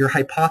your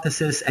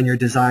hypothesis and your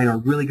design are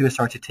really going to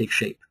start to take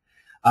shape.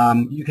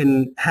 You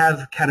can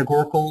have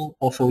categorical,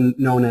 also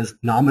known as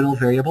nominal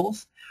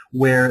variables,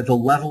 where the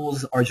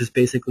levels are just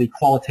basically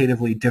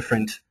qualitatively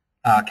different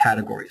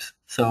categories.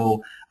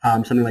 So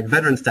something like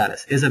veteran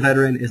status, is a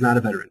veteran, is not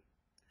a veteran.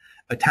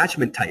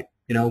 Attachment type,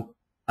 you know,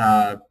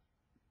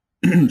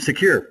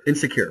 secure,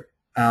 insecure.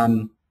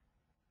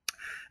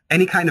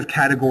 Any kind of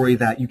category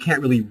that you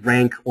can't really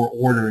rank or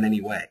order in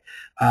any way.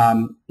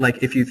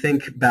 Like if you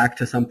think back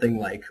to something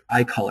like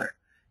eye color,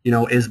 you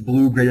know, is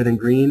blue greater than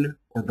green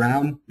or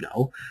brown?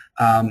 No.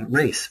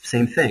 Race,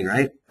 same thing,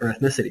 right? Or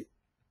ethnicity.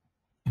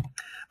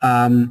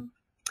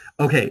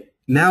 Okay,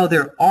 now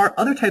there are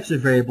other types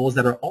of variables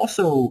that are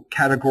also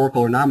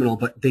categorical or nominal,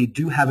 but they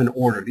do have an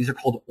order. These are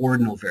called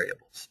ordinal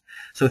variables.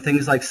 So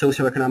things like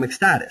socioeconomic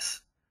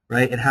status,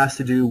 right? It has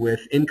to do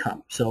with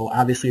income. So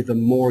obviously the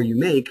more you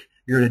make,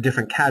 you're in a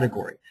different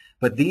category.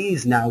 But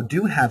these now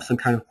do have some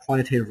kind of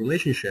quantitative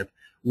relationship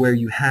where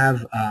you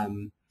have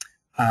an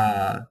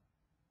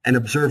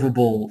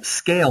observable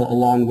scale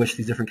along which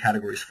these different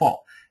categories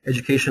fall.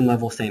 Education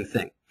level, same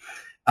thing.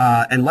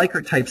 And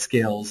Likert type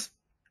scales,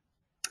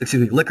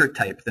 excuse me, Likert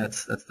type,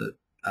 that's the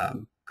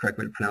correct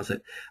way to pronounce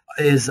it,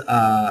 is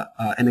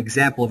an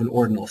example of an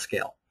ordinal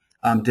scale,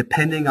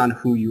 depending on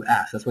who you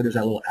ask. That's why there's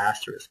that little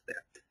asterisk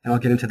there. And I'll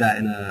get into that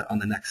on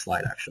the next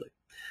slide, actually.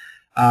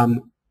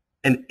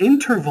 An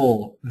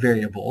interval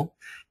variable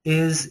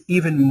is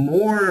even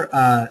more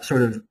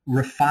sort of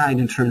refined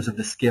in terms of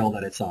the scale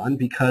that it's on,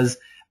 because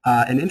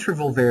an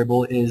interval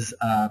variable is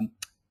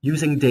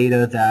using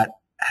data that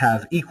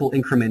have equal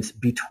increments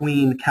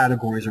between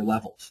categories or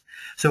levels.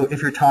 So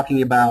if you're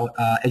talking about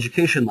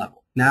education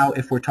level, now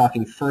if we're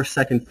talking first,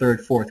 second,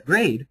 third, fourth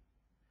grade,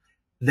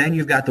 then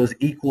you've got those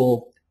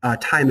equal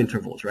time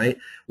intervals, right?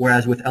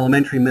 Whereas with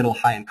elementary, middle,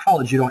 high, and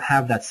college, you don't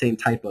have that same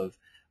type of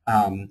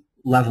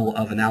level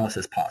of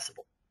analysis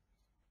possible.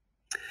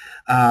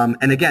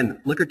 And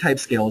again, Likert type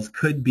scales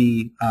could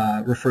be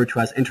referred to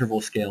as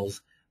interval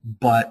scales,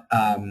 but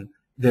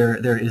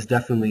there is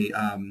definitely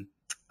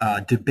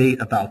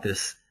debate about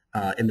this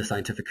in the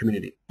scientific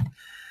community.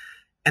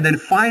 And then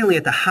finally,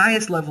 at the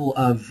highest level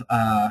of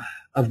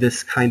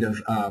this kind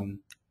of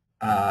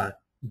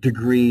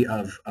degree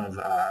of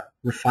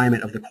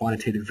refinement of the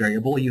quantitative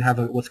variable, you have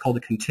what's called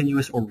a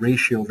continuous or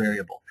ratio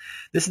variable.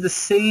 This is the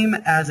same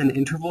as an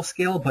interval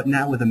scale, but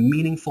now with a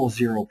meaningful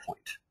 0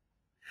 point.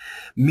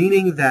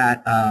 Meaning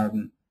that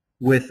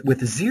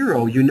with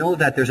 0, you know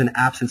that there's an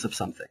absence of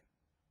something.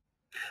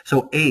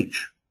 So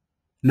age,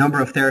 number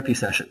of therapy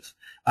sessions.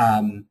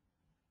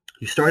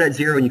 You start at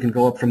 0 and you can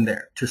go up from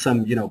there to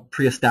some, you know,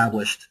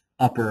 pre-established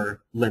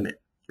upper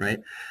limit, right?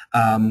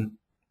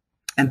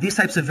 And these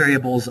types of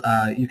variables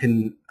you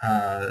can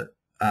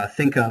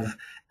think of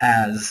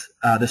as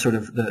the sort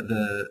of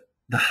the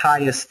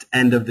highest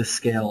end of the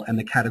scale, and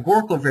the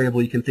categorical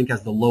variable you can think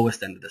as the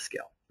lowest end of the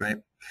scale, right?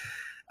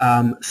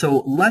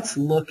 So let's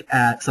look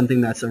at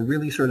something that's a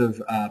really sort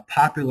of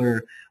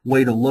popular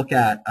way to look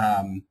at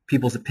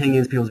people's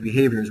opinions, people's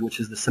behaviors, which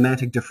is the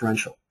semantic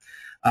differential.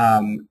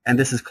 And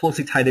this is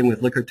closely tied in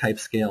with Likert type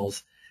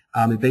scales.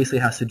 It basically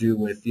has to do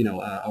with, you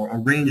know, a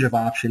range of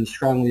options,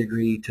 strongly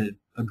agree to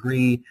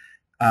agree,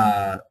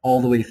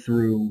 all the way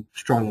through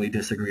strongly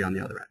disagree on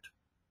the other end.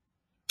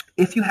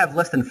 If you have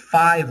less than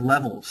 5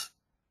 levels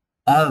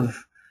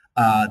of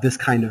this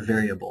kind of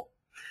variable,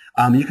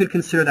 you could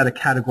consider that a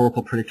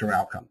categorical predictor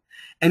outcome.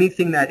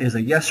 Anything that is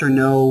a yes or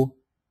no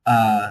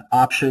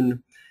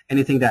option,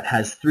 anything that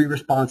has 3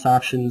 response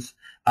options,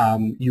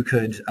 you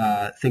could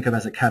think of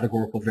as a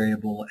categorical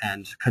variable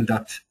and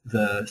conduct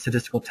the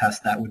statistical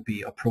test that would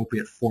be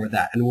appropriate for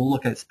that. And we'll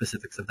look at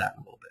specifics of that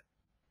in a little bit.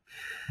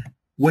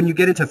 When you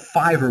get into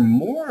 5 or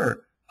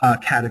more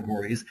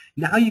categories,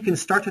 now you can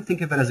start to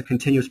think of it as a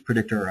continuous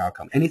predictor or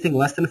outcome. Anything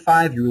less than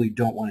 5, you really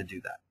don't want to do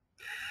that.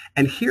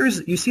 And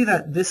you see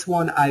that this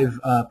one I've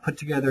put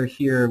together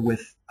here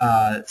with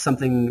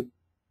something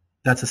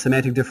that's a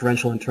semantic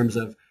differential in terms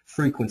of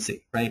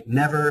frequency, right?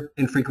 Never,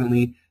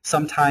 infrequently,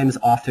 sometimes,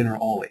 often, or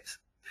always.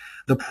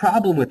 The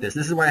problem with this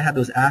is why I had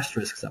those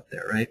asterisks up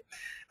there, right?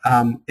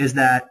 Is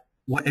that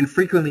what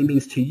infrequently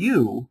means to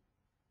you,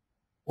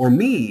 or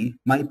me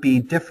might be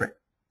different.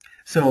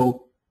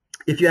 So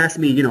if you ask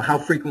me, how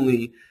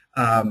frequently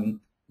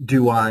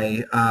do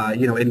I,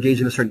 engage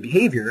in a certain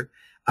behavior,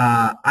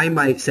 I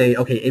might say,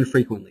 okay,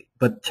 infrequently.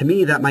 But to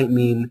me, that might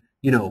mean,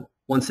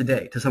 once a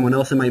day. To someone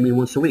else, it might mean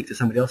once a week. To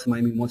somebody else, it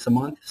might mean once a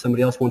month. To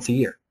somebody else, once a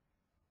year.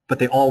 But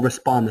they all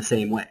respond the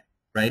same way,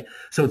 right?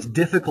 So it's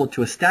difficult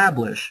to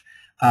establish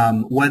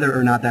whether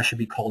or not that should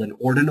be called an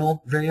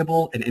ordinal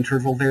variable, an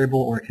interval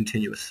variable, or a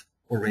continuous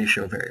or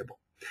ratio variable.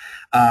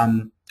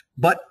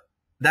 But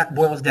that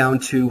boils down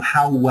to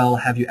how well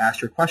have you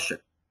asked your question.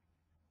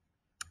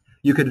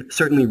 You could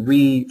certainly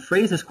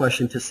rephrase this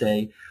question to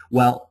say,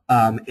 well,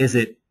 is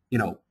it,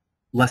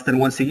 less than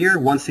once a year,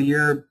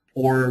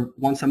 or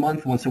once a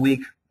month, once a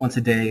week, once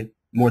a day,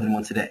 more than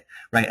once a day,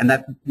 right? And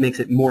that makes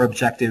it more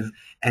objective,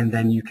 and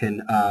then you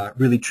can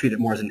really treat it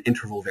more as an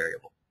interval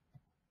variable.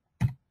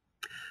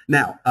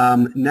 Now,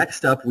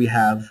 next up we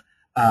have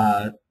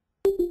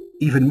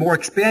even more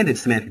expanded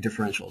semantic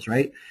differentials,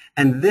 right?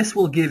 And this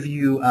will give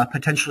you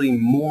potentially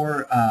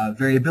more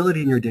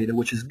variability in your data,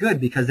 which is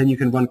good because then you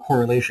can run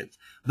correlations.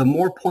 The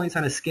more points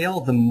on a scale,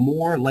 the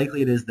more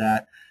likely it is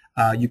that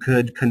you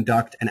could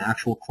conduct an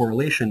actual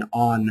correlation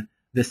on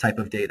this type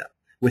of data.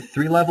 With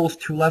 3 levels,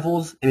 2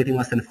 levels, anything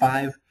less than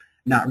 5,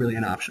 not really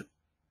an option.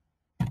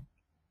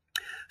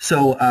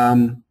 So,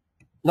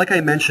 like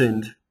I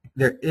mentioned,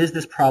 there is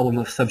this problem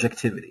of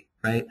subjectivity,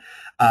 right?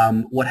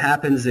 What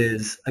happens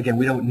is, again,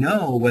 we don't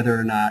know whether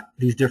or not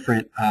these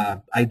different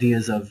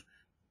ideas of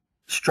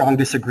strong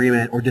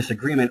disagreement or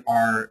disagreement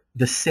are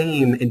the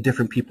same in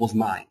different people's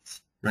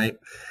minds, right?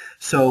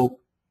 So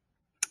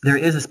there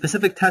is a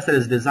specific test that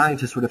is designed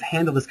to sort of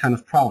handle this kind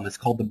of problem. It's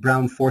called the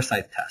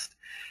Brown-Forsyth test.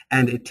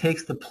 And it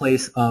takes the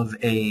place of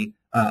a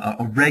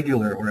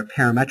regular or a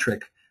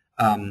parametric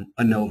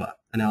ANOVA,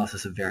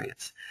 analysis of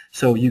variance.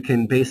 So you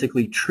can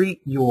basically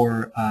treat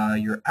your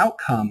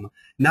outcome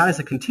not as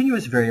a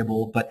continuous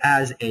variable, but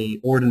as a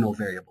ordinal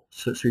variable.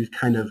 So you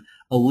kind of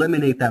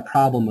eliminate that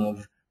problem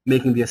of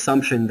making the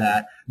assumption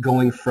that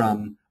going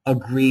from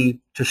agree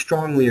to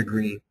strongly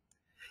agree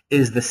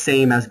is the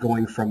same as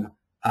going from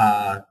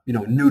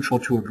neutral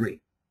to agree.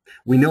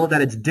 We know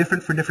that it's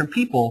different for different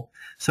people,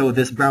 so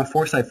this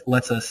Brown-Forsyth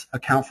lets us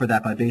account for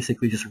that by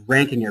basically just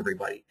ranking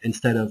everybody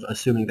instead of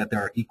assuming that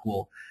there are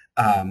equal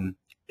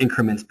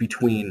increments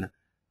between,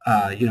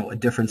 a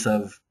difference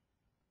of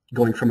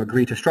going from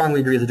agree to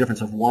strongly agree is a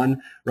difference of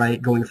 1,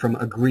 right? Going from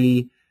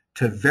agree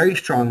to very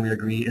strongly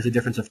agree is a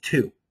difference of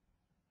 2.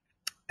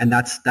 And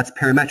that's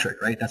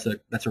parametric, right? That's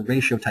a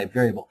ratio type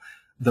variable.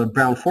 The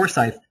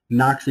Brown-Forsyth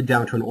knocks it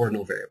down to an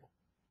ordinal variable,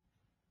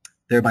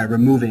 thereby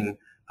removing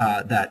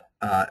that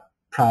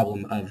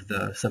problem of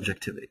the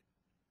subjectivity.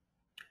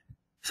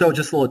 So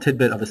just a little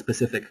tidbit of a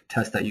specific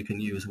test that you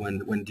can use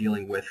when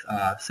dealing with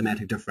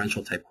semantic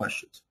differential type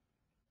questions.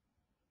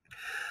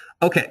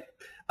 Okay,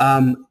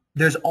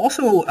 there's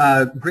also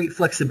great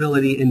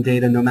flexibility in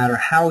data no matter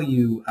how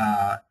you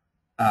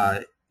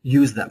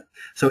use them.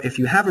 So if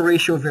you have a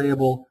ratio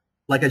variable,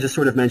 like I just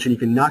sort of mentioned, you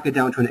can knock it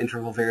down to an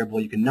interval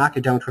variable, you can knock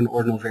it down to an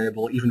ordinal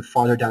variable, even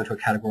farther down to a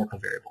categorical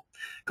variable.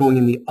 Going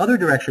in the other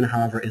direction,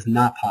 however, is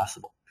not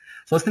possible.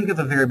 So let's think of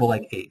a variable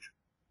like age.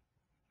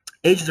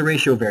 Age is a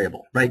ratio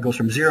variable, right? It goes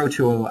from 0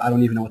 to, I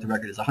don't even know what the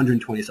record is,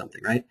 120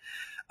 something, right?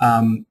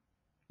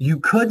 You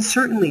could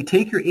certainly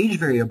take your age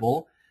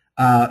variable,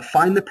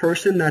 find the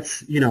person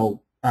that's,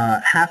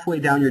 halfway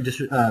down your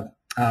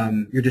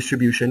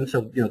distribution,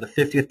 so, the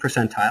 50th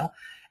percentile.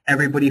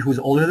 Everybody who's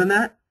older than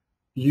that,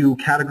 you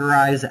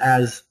categorize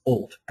as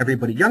old.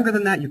 Everybody younger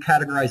than that, you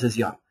categorize as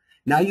young.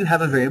 Now you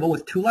have a variable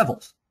with 2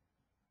 levels,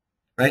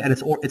 right? And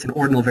it's an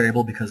ordinal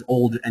variable because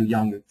old and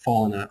young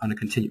fall on a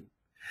continuum.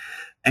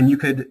 And you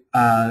could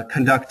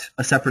conduct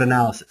a separate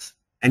analysis.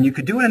 And you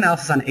could do an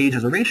analysis on age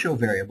as a ratio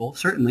variable,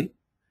 certainly,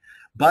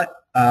 but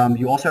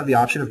you also have the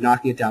option of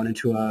knocking it down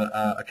into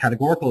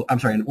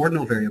an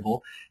ordinal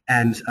variable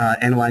and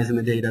analyzing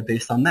the data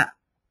based on that.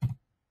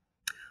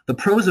 The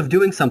pros of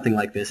doing something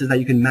like this is that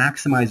you can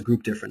maximize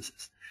group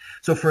differences.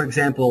 So for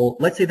example,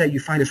 let's say that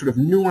you find a sort of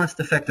nuanced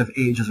effect of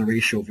age as a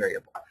ratio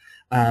variable.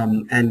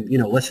 And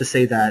let's just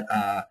say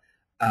that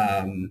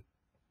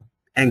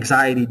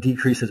anxiety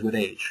decreases with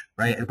age,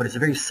 right? But it's a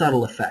very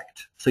subtle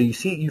effect. So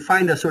you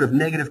find a sort of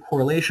negative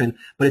correlation,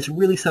 but it's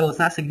really subtle, it's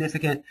not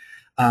significant.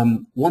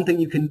 One thing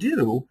you can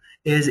do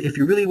is if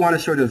you really want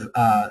to sort of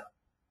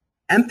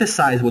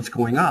emphasize what's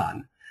going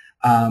on,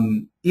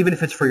 even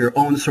if it's for your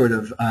own sort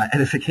of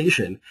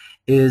edification,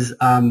 is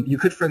you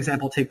could, for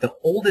example, take the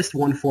oldest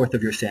 1/4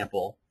 of your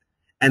sample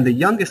and the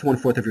youngest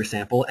 1/4 of your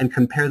sample and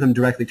compare them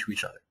directly to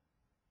each other.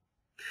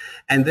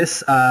 And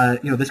this,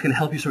 this can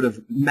help you sort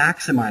of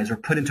maximize or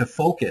put into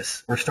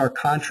focus or stark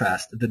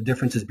contrast the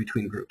differences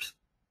between groups.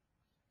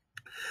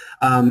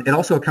 It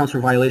also accounts for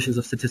violations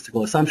of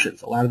statistical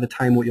assumptions. A lot of the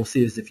time what you'll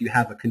see is if you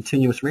have a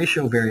continuous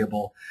ratio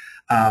variable,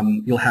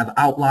 you'll have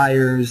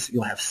outliers,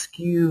 you'll have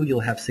skew,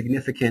 you'll have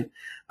significant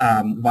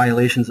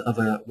violations of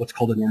what's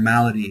called a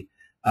normality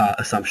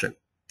assumption.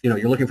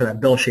 You're looking for that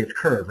bell-shaped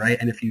curve, right?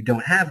 And if you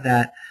don't have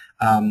that,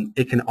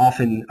 it can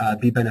often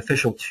be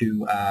beneficial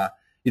to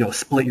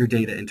split your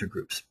data into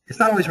groups. It's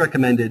not always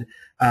recommended,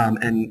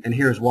 and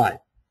here's why.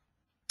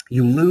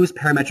 You lose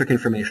parametric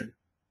information.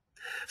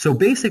 So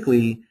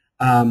basically,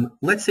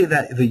 let's say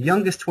that the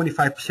youngest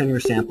 25% of your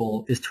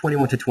sample is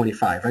 21 to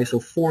 25, right? So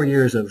 4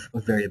 years of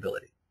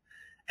variability.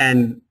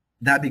 And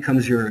that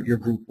becomes your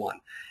group 1.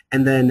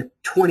 And then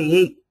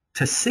 28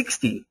 to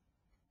 60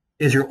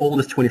 is your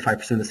oldest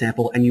 25% of the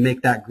sample, and you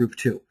make that group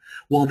 2.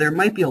 Well, there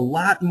might be a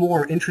lot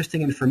more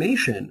interesting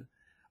information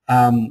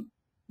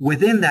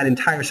within that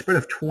entire spread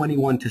of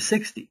 21 to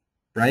 60,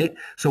 right?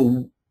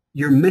 So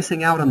you're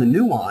missing out on the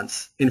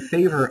nuance in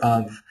favor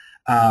of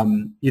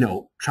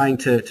trying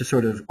to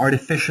sort of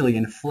artificially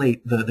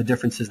inflate the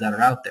differences that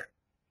are out there.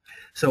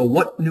 So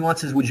what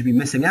nuances would you be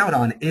missing out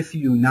on if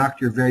you knocked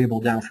your variable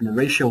down from a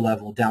ratio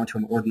level down to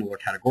an ordinal or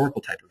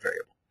categorical type of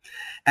variable?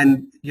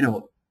 And,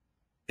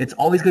 it's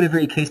always going to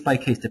vary case by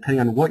case depending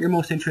on what you're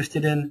most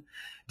interested in,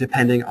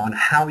 depending on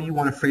how you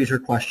want to phrase your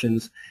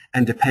questions,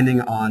 and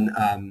depending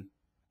on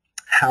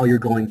how you're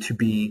going to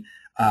be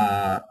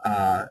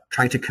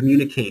trying to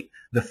communicate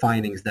the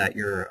findings that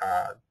you're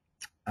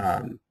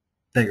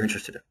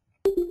interested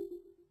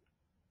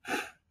in.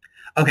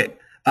 Okay,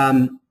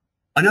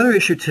 another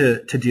issue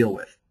to deal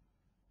with.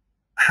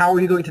 How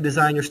are you going to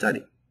design your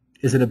study?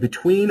 Is it a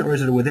between or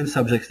is it a within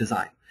subjects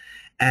design?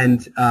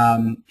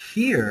 And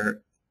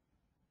here,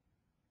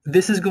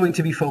 this is going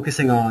to be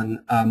focusing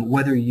on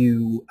whether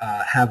you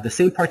have the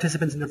same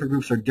participants in different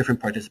groups or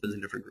different participants in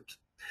different groups.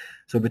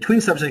 So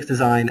between subjects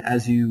design,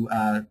 as you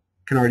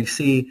can already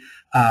see,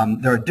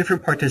 there are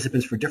different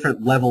participants for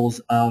different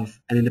levels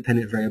of an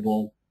independent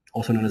variable,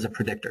 also known as a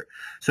predictor.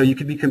 So you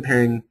could be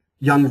comparing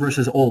young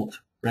versus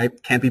old,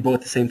 right? Can't be both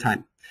at the same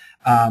time.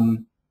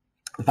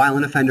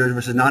 Violent offenders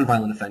versus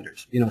non-violent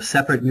offenders,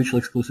 separate mutually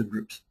exclusive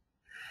groups.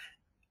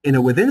 In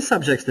a within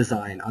subjects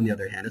design, on the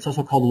other hand, it's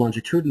also called a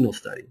longitudinal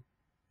study.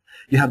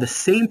 You have the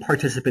same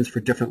participants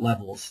for different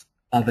levels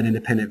of an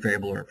independent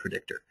variable or a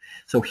predictor.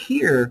 So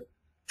here,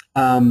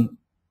 the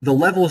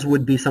levels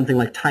would be something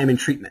like time and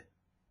treatment,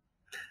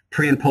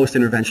 pre and post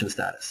intervention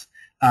status.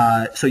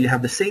 So you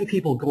have the same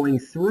people going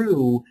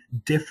through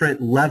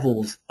different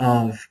levels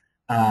of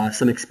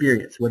some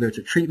experience, whether it's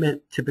a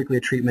treatment, typically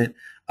a treatment,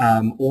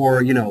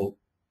 or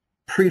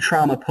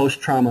pre-trauma,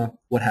 post-trauma,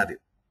 what have you.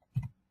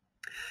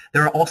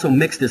 There are also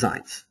mixed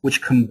designs,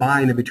 which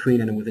combine a between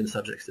and a within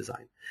subjects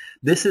design.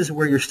 This is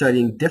where you're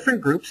studying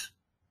different groups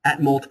at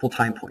multiple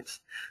time points.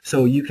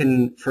 So you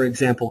can, for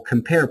example,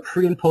 compare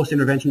pre- and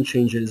post-intervention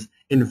changes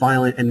in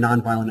violent and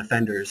non-violent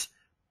offenders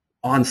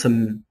on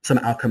some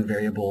outcome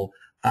variable,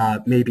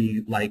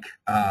 maybe like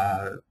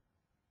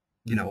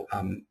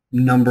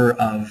number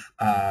of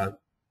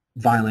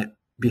violent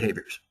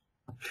behaviors.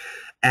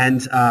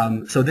 And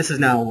so this is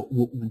now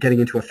getting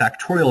into a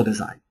factorial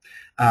design.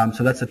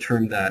 So that's a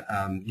term that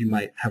you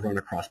might have run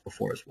across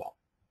before as well.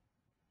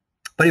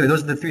 But anyway,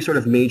 those are the three sort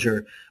of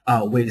major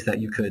ways that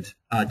you could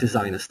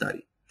design a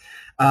study.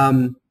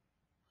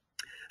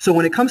 So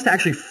when it comes to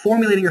actually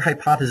formulating your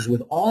hypothesis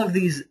with all of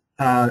these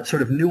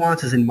sort of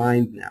nuances in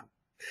mind now,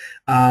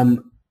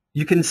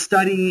 you can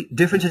study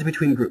differences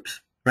between groups,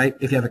 right?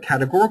 If you have a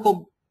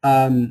categorical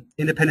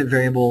independent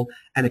variable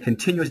and a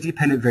continuous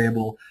dependent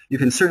variable, you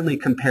can certainly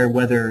compare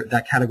whether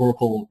that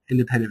categorical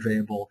independent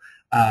variable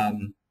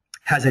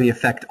has any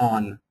effect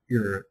on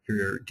your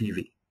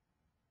DV.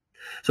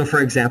 So for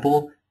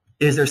example,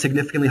 is there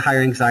significantly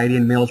higher anxiety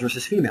in males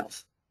versus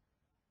females?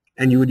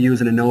 And you would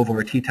use an ANOVA or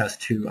a t-test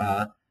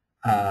to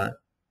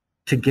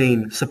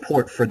gain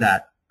support for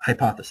that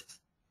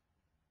hypothesis.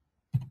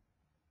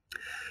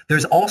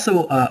 There's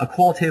also a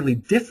qualitatively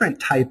different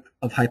type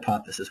of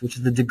hypothesis, which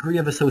is the degree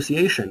of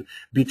association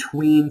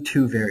between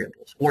two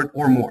variables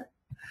or more.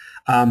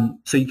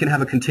 So you can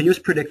have a continuous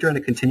predictor and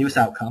a continuous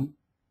outcome,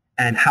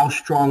 and how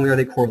strongly are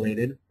they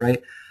correlated,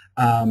 right?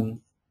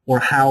 Or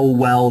how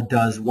well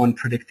does one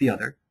predict the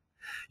other.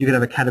 You can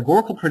have a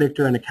categorical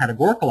predictor and a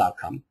categorical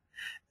outcome,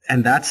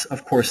 and that's,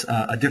 of course,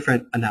 a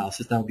different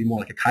analysis. That would be more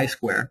like a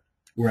chi-square,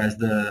 whereas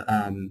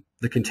the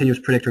continuous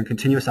predictor and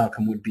continuous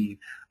outcome would be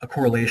a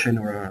correlation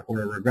or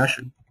a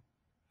regression.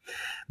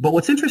 But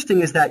what's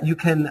interesting is that you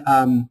can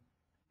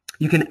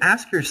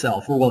ask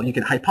yourself, or well, you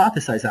can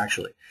hypothesize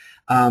actually,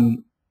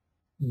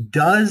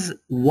 does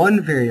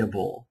one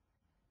variable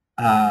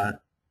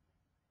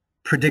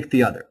predict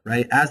the other,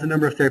 right? As the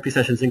number of therapy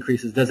sessions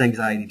increases, does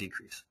anxiety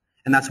decrease?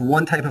 And that's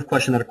one type of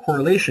question that a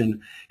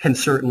correlation can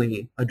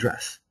certainly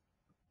address.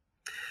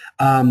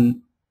 But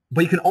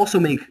you can also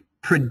make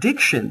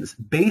predictions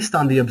based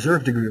on the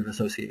observed degree of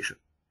association.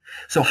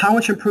 So how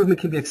much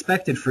improvement can be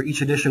expected for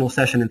each additional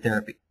session in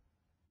therapy?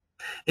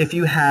 If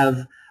you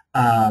have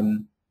a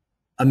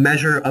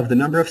measure of the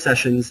number of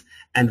sessions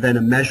and then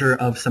a measure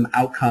of some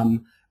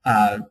outcome,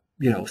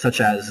 such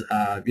as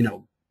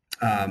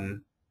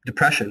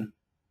depression,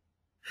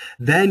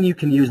 then you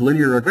can use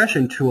linear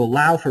regression to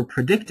allow for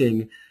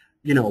predicting,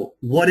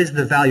 what is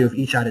the value of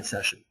each added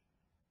session.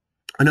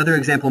 Another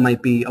example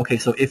might be, okay,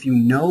 so if you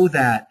know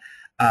that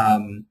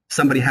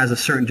somebody has a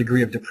certain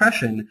degree of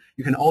depression,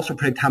 you can also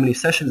predict how many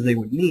sessions they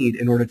would need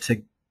in order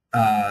to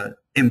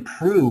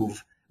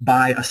improve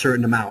by a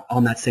certain amount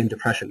on that same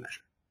depression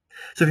measure.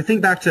 So if you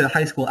think back to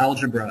high school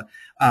algebra,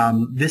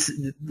 this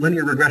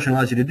linear regression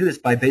allows you to do this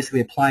by basically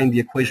applying the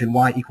equation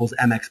y equals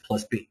mx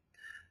plus b.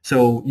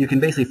 So you can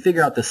basically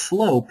figure out the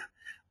slope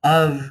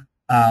of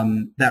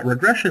that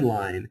regression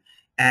line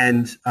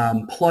and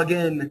plug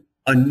in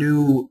a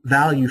new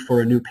value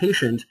for a new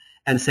patient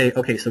and say,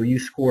 okay, so you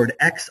scored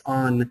X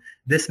on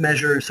this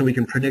measure, so we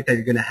can predict that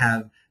you're going to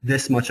have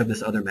this much of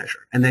this other measure.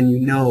 And then you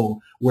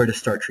know where to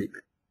start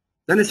treatment.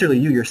 Not necessarily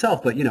you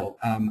yourself, but,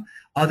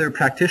 other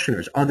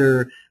practitioners,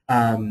 other,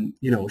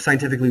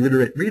 scientifically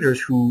literate readers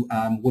who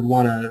would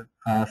want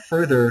to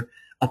further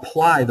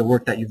apply the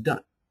work that you've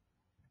done.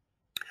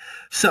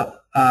 So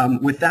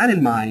with that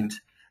in mind,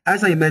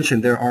 as I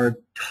mentioned, there are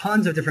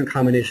tons of different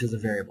combinations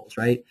of variables,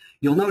 right?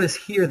 You'll notice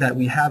here that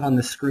we have on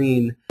the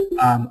screen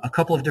a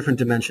couple of different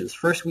dimensions.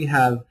 First, we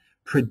have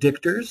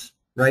predictors,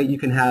 right? You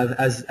can have,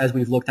 as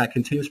we've looked at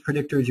continuous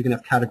predictors, you can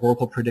have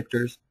categorical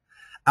predictors.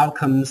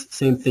 Outcomes,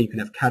 same thing. You can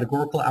have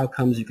categorical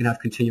outcomes. You can have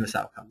continuous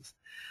outcomes.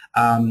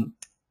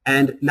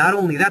 And not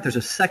only that, there's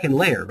a second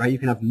layer, right? You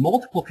can have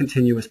multiple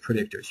continuous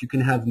predictors. You can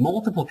have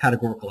multiple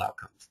categorical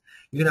outcomes.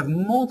 You can have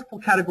multiple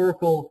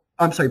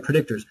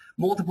predictors,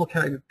 multiple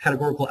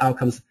categorical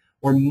outcomes,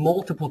 or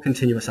multiple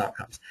continuous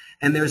outcomes.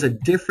 And there's a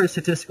different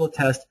statistical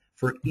test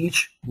for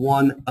each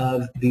one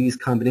of these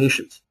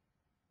combinations.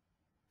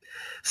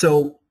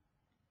 So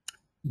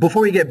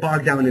before we get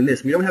bogged down in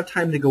this, we don't have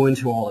time to go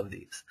into all of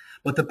these.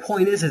 But the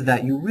point is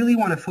that you really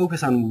want to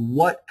focus on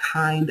what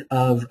kind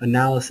of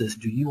analysis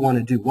do you want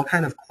to do? What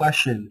kind of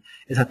question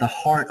is at the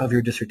heart of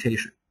your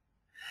dissertation?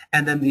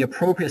 And then the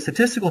appropriate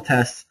statistical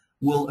tests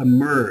will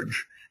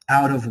emerge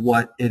out of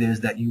what it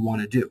is that you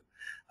want to do.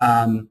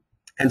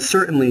 And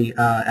certainly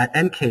at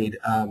NCAID,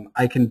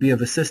 I can be of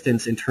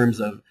assistance in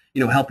terms of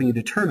helping you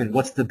determine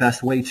what's the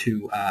best way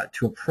to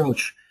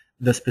approach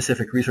the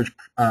specific research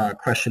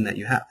question that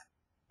you have.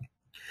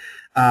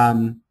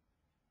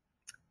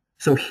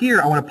 So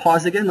here I want to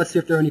pause again. Let's see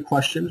if there are any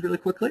questions really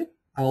quickly.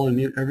 I'll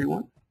unmute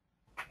everyone.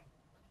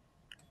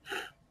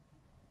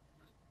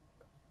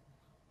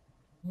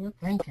 You're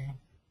thinking.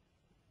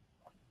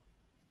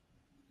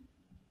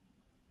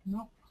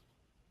 No.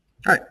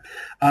 All right.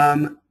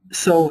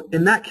 So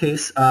in that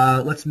case,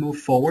 let's move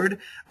forward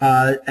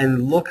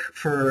and look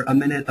for a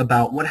minute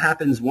about what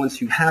happens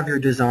once you have your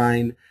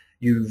design,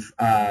 you've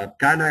gotten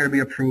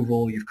IRB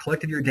approval, you've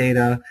collected your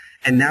data,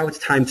 and now it's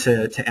time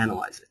to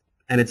analyze it.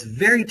 And it's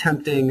very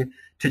tempting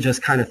to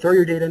just kind of throw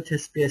your data into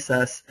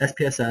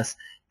SPSS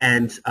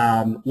and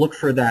look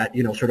for that,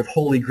 sort of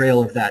holy grail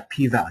of that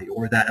p-value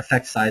or that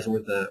effect size or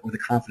the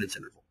confidence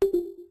interval.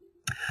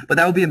 But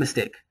that would be a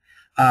mistake.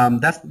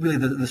 That's really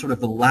the sort of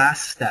the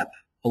last step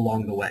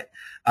along the way.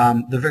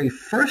 The very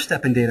first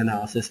step in data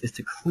analysis is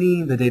to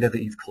clean the data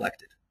that you've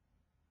collected.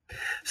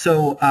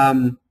 So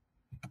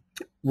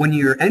when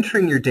you're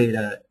entering your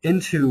data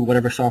into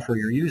whatever software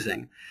you're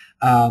using,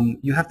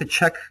 you have to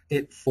check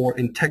it for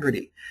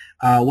integrity.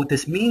 What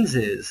this means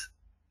is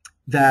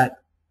that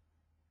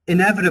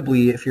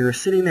inevitably, if you're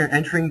sitting there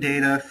entering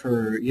data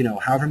for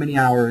however many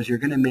hours, you're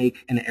going to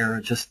make an error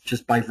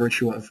just by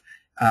virtue of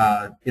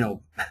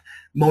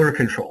motor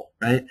control,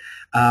 right?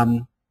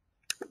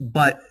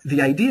 But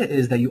the idea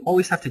is that you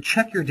always have to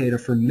check your data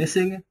for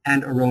missing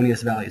and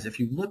erroneous values. If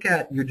you look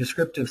at your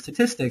descriptive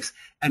statistics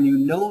and you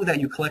know that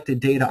you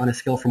collected data on a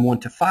scale from 1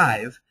 to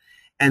 5,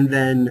 and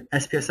then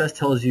SPSS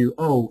tells you,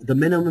 oh, the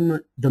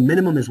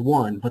minimum is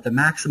 1, but the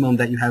maximum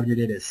that you have in your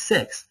data is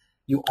 6,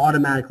 you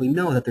automatically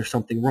know that there's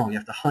something wrong. You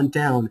have to hunt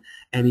down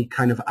any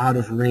kind of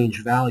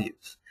out-of-range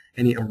values,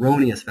 any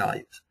erroneous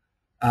values.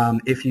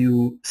 If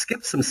you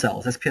skip some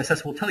cells,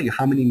 SPSS will tell you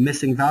how many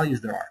missing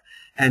values there are.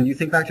 And you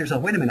think back to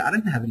yourself, wait a minute, I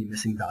didn't have any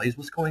missing values.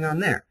 What's going on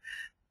there?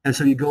 And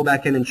so you go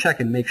back in and check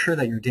and make sure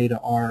that your data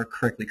are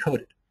correctly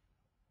coded.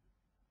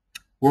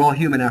 We're all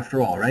human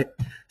after all, right?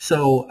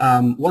 So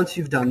once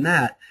you've done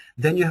that,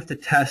 then you have to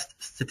test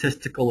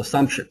statistical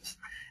assumptions.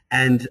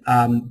 And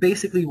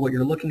basically what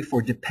you're looking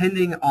for,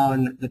 depending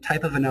on the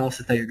type of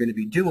analysis that you're going to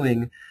be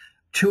doing,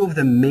 two of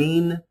the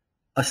main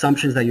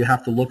assumptions that you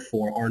have to look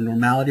for are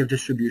normality of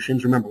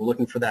distributions. Remember, we're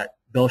looking for that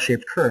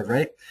bell-shaped curve,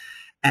 right?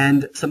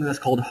 And something that's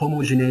called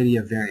homogeneity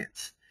of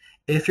variance.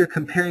 If you're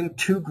comparing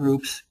two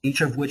groups,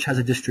 each of which has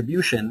a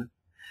distribution,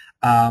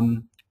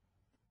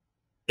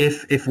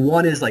 if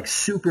one is like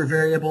super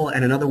variable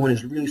and another one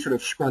is really sort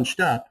of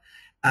scrunched up,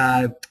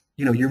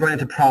 you run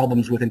into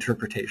problems with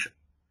interpretation.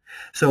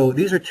 So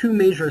these are two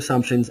major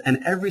assumptions,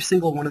 and every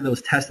single one of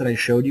those tests that I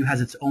showed you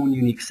has its own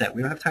unique set.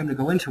 We don't have time to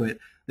go into it.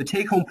 The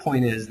take-home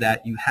point is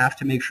that you have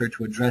to make sure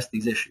to address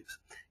these issues.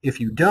 If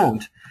you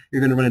don't,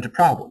 you're going to run into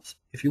problems.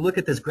 If you look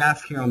at this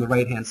graph here on the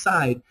right-hand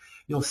side,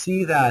 you'll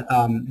see that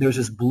there's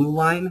this blue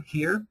line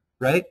here,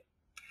 right?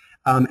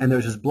 And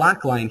there's this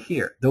black line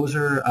here. Those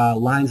are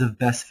lines of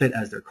best fit,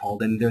 as they're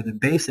called, and they're the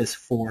basis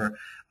for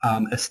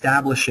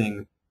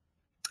establishing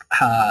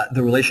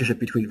the relationship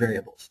between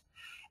variables.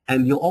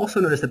 And you'll also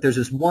notice that there's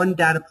this one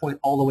data point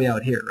all the way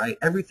out here, right?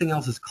 Everything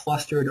else is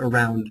clustered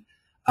around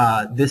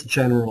this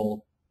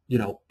general,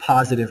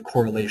 positive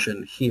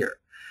correlation here.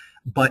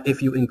 But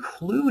if you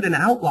include an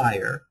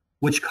outlier,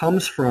 which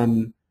comes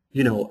from,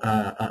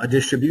 a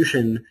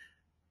distribution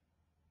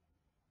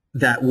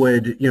that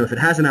would, if it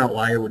has an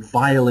outlier, would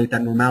violate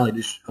that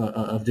normality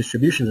of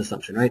distributions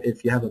assumption, right?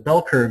 If you have a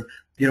bell curve,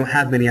 you don't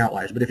have many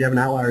outliers. But if you have an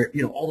outlier,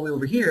 all the way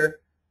over here,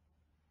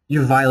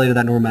 you violated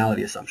that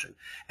normality assumption.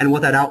 And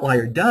what that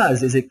outlier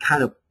does is it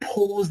kind of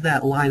pulls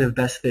that line of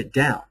best fit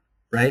down,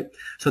 right?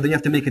 So then you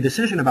have to make a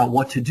decision about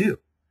what to do.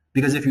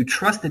 Because if you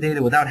trust the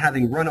data without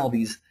having run all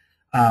these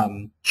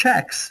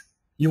checks,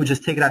 you would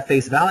just take it at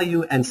face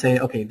value and say,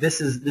 okay,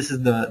 this is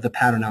the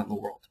pattern out in the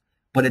world.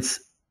 But it's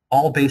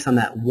all based on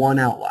that one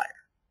outlier.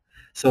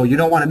 So you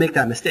don't want to make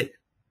that mistake.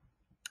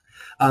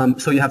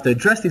 So you have to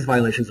address these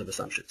violations of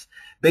assumptions.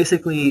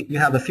 Basically, you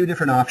have a few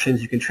different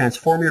options. You can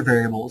transform your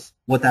variables.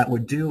 What that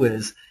would do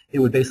is it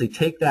would basically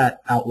take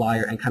that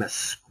outlier and kind of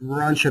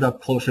scrunch it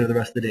up closer to the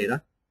rest of the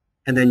data,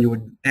 and then you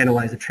would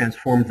analyze the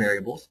transformed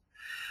variables.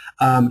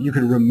 You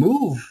can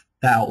remove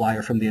the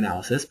outlier from the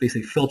analysis,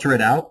 basically filter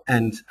it out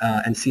and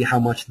see how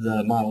much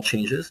the model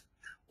changes.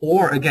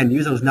 Or, again,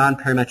 use those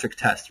non-parametric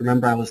tests.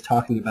 Remember I was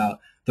talking about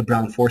the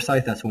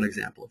Brown-Forsyth? That's one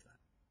example of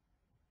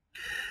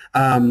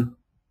that.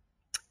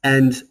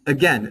 And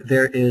again,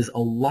 there is a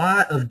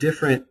lot of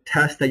different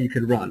tests that you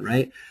could run,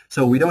 right?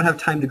 So we don't have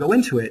time to go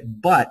into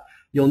it, but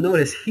you'll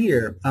notice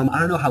here, I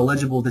don't know how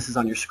legible this is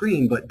on your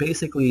screen, but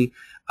basically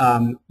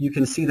you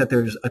can see that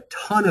there's a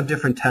ton of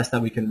different tests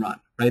that we can run,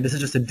 right? This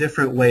is just a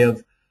different way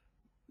of,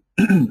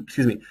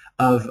 excuse me,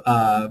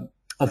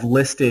 of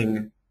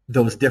listing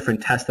those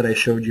different tests that I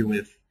showed you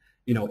with,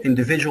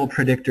 individual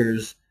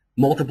predictors,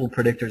 multiple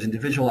predictors,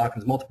 individual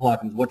outcomes, multiple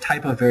outcomes, what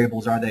type of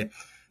variables are they?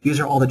 These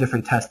are all the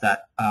different tests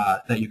that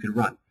you could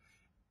run.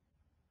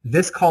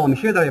 This column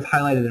here that I've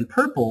highlighted in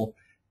purple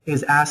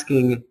is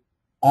asking,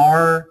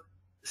 I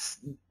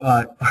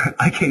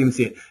can't even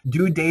see it,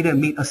 do data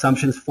meet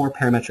assumptions for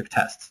parametric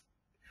tests?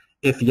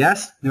 If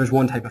yes, there's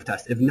one type of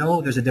test. If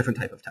no, there's a different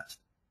type of test.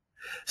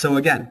 So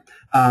again,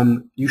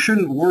 you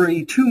shouldn't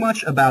worry too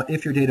much about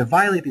if your data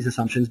violate these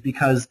assumptions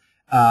because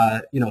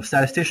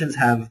statisticians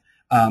have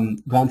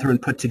gone through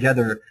and put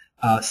together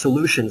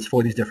solutions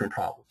for these different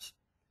problems.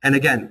 And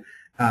again,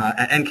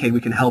 at NK,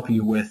 we can help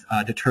you with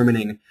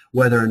determining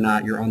whether or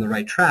not you're on the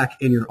right track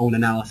in your own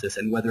analysis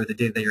and whether the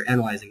data that you're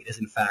analyzing is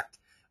in fact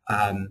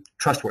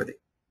trustworthy.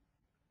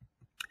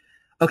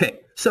 Okay,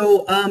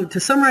 so to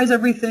summarize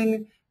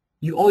everything,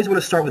 you always want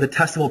to start with a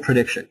testable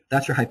prediction.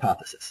 That's your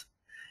hypothesis.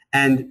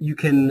 And you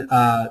can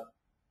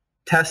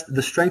test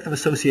the strength of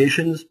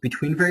associations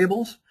between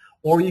variables,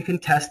 or you can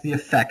test the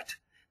effect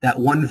that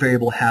one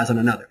variable has on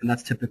another. And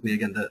that's typically,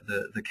 again,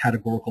 the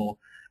categorical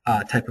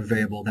type of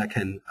variable that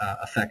can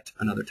affect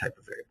another type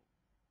of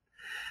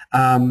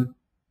variable.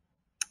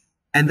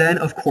 And then,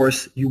 of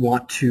course, you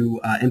want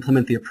to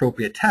implement the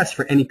appropriate test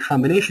for any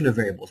combination of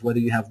variables, whether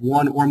you have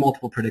one or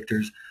multiple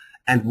predictors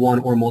and one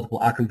or multiple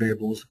outcome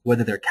variables,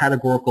 whether they're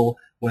categorical,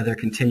 whether they're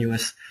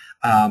continuous.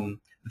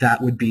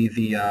 That would be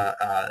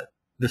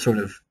the sort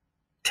of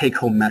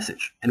take-home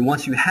message. And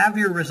once you have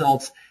your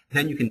results,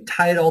 then you can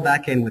tie it all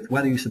back in with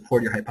whether you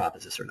support your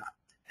hypothesis or not.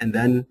 And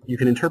then you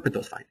can interpret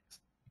those findings.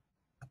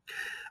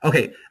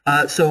 Okay,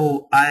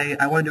 so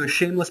I want to do a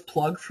shameless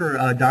plug for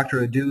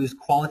Dr. Adu's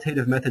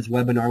Qualitative Methods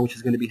webinar, which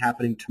is going to be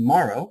happening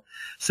tomorrow.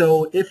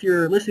 So if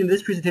you're listening to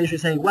this presentation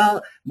saying,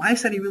 well, my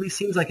study really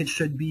seems like it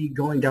should be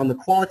going down the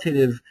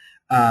qualitative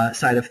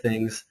side of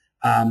things,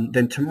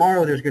 then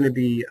tomorrow there's going to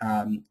be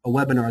a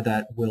webinar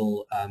that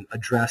will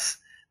address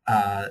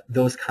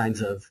those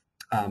kinds of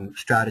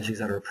strategies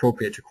that are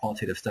appropriate to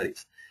qualitative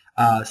studies.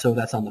 So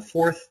that's on the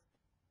 4th.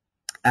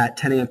 At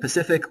 10 a.m.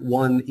 Pacific,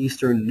 1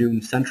 Eastern,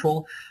 noon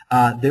Central.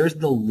 There's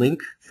the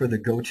link for the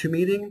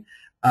GoToMeeting.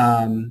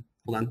 Hold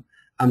on.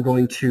 I'm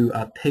going to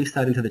paste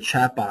that into the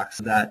chat box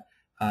so that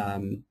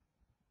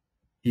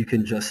you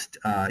can just,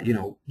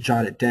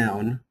 jot it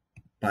down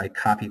by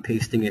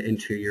copy-pasting it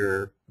into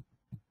your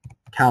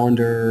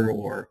calendar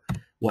or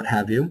what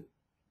have you.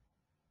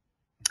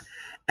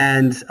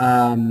 And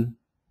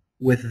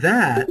with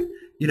that,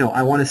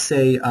 I want to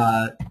say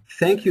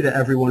thank you to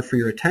everyone for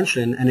your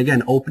attention, and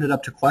again, open it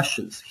up to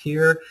questions.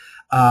 Here,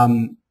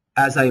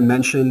 as I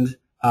mentioned,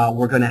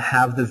 we're going to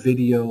have the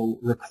video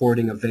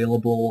recording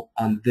available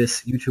on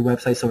this YouTube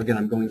website. So again,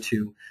 I'm going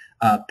to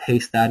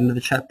paste that into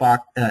the chat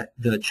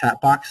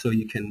box, so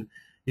you can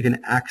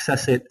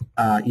access it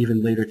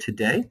even later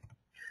today.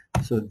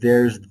 So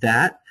there's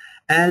that,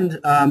 and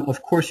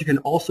of course, you can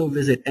also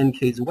visit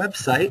NK's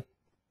website.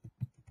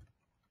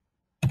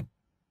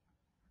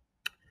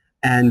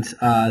 And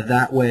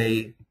that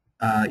way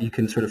you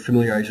can sort of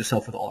familiarize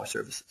yourself with all our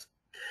services.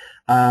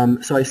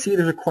 So I see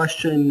there's a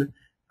question,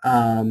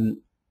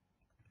 can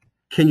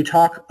you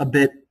talk a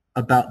bit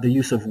about the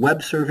use of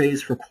web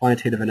surveys for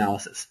quantitative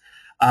analysis?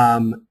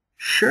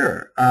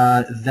 Sure,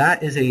 that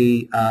is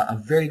a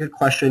very good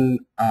question.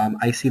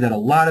 I see that a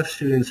lot of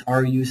students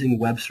are using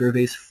web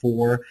surveys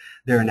for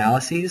their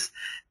analyses.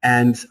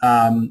 And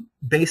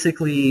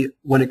basically,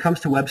 when it comes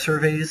to web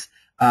surveys,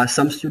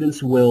 some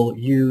students will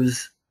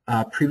use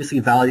previously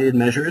validated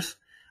measures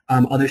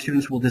other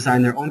students will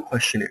design their own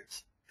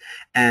questionnaires.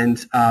 And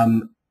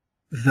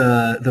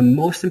the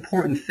most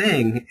important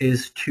thing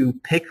is to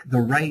pick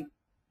the right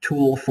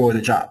tool for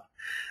the job.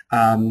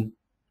 And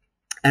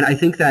I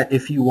think that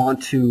if you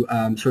want to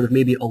sort of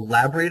maybe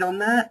elaborate on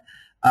that,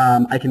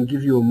 I can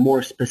give you a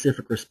more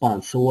specific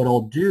response. So what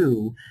I'll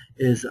do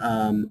is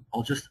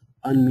I'll just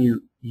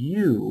unmute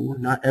you,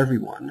 not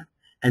everyone,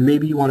 and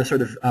maybe you want to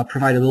sort of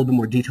provide a little bit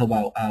more detail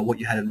about what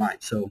you had in mind.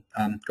 So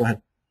go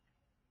ahead.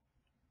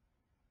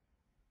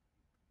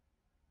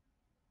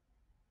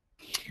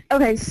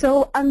 Okay,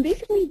 so I'm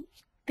basically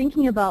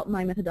thinking about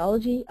my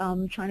methodology,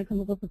 trying to come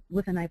up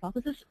with an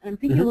hypothesis, and I'm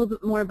thinking a little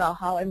bit more about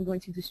how I'm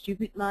going to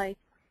distribute my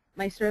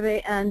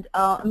survey, and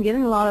I'm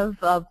getting a lot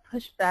of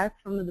pushback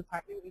from the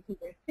department because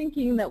they're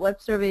thinking that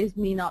web surveys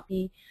may not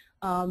be,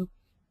 I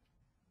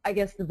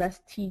guess, the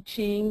best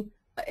teaching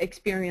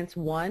experience,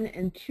 one,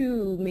 and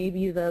two,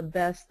 maybe the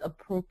best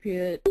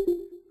appropriate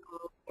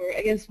or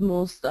I guess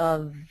most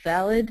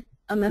valid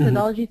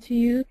methodology to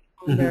use.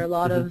 There are a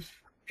lot of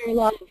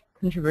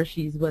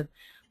controversies with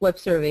web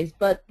surveys,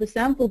 but the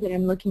sample that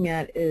I'm looking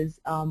at is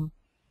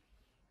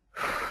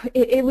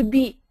it would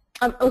be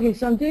okay.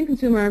 So I'm doing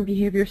consumer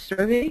behavior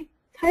survey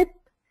type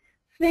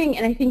thing,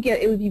 and I think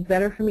it would be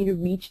better for me to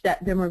reach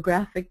that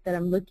demographic that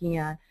I'm looking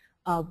at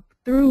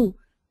through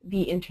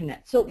the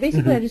internet. So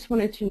basically, I just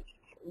wanted to know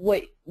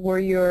what were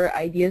your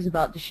ideas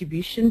about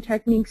distribution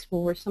techniques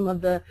for some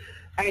of the.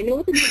 I know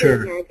what the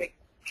details are, but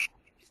just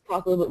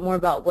talk a little bit more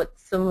about what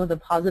some of the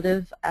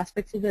positive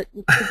aspects of it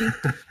could be.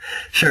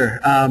 Sure.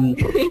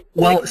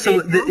 Well,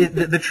 so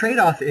the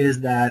trade-off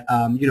is that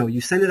you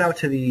send it out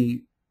to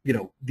the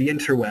the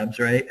interwebs,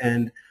 right?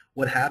 And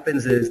what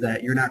happens is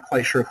that you're not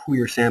quite sure who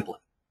you're sampling,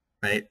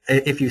 right?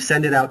 If you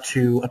send it out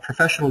to a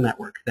professional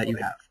network that you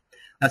have,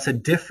 that's a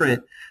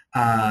different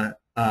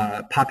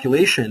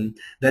population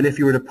than if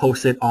you were to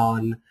post it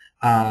on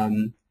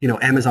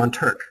Amazon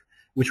Turk,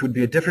 which would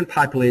be a different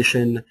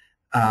population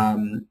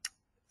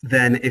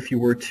than if you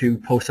were to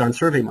post on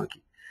SurveyMonkey,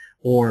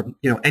 or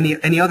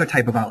any other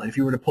type of outlet. If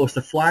you were to post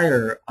a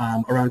flyer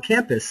around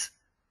campus,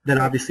 then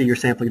obviously you're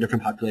sampling a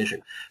different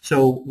population.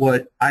 So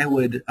what I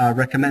would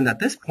recommend at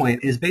this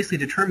point is basically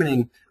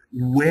determining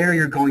where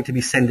you're going to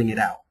be sending it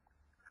out.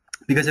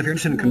 Because if you're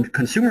interested in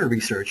consumer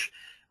research,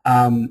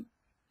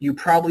 you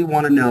probably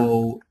want to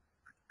know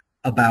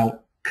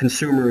about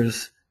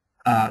consumers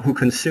who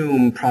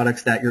consume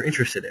products that you're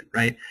interested in,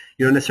 right?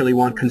 You don't necessarily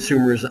want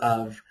consumers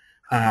of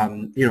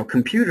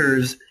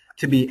computers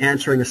to be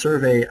answering a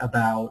survey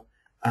about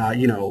I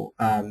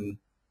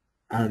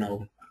don't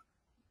know,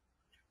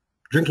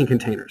 drinking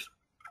containers,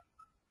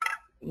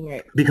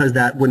 Right. because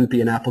that wouldn't be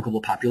an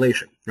applicable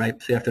population,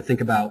 right? So you have to think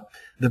about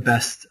the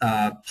best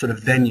sort of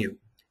venue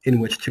in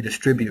which to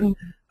distribute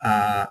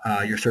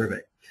your survey.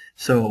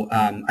 So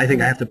I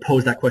think I have to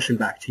pose that question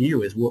back to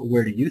you: is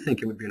where do you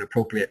think it would be an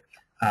appropriate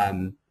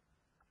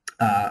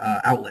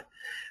outlet?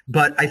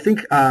 But I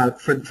think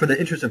for the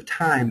interest of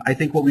time, I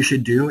think what we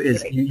should do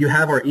is you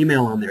have our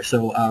email on there,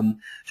 so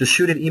just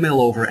shoot an email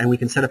over, and we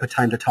can set up a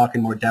time to talk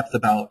in more depth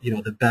about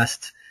the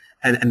best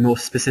and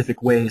most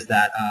specific ways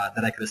that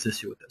that I could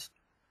assist you with this.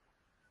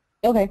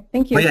 Okay,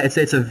 thank you. But yeah,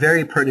 it's a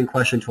very pertinent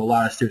question to a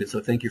lot of students,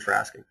 so thank you for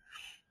asking.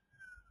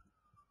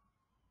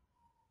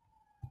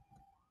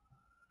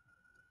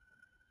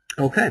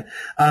 Okay.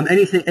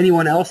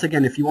 Anyone else?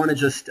 Again, if you want to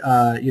just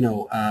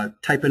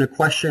type in a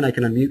question, I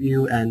can unmute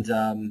you, and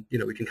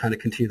we can kind of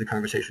continue the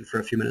conversation for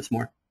a few minutes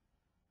more.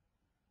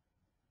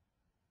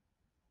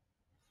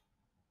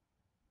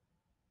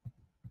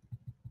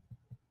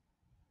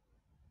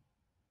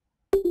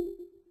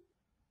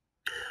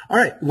 All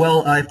right.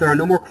 Well, if there are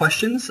no more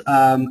questions,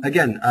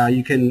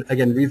 you can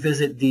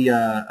revisit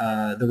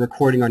the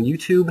recording on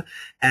YouTube,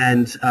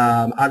 and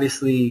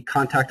obviously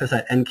contact us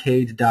at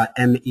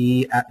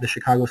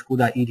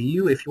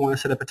nkade.me@thechicagoschool.edu if you want to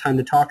set up a time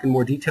to talk in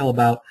more detail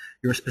about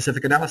your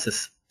specific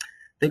analysis.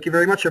 Thank you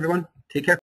very much, everyone. Take care.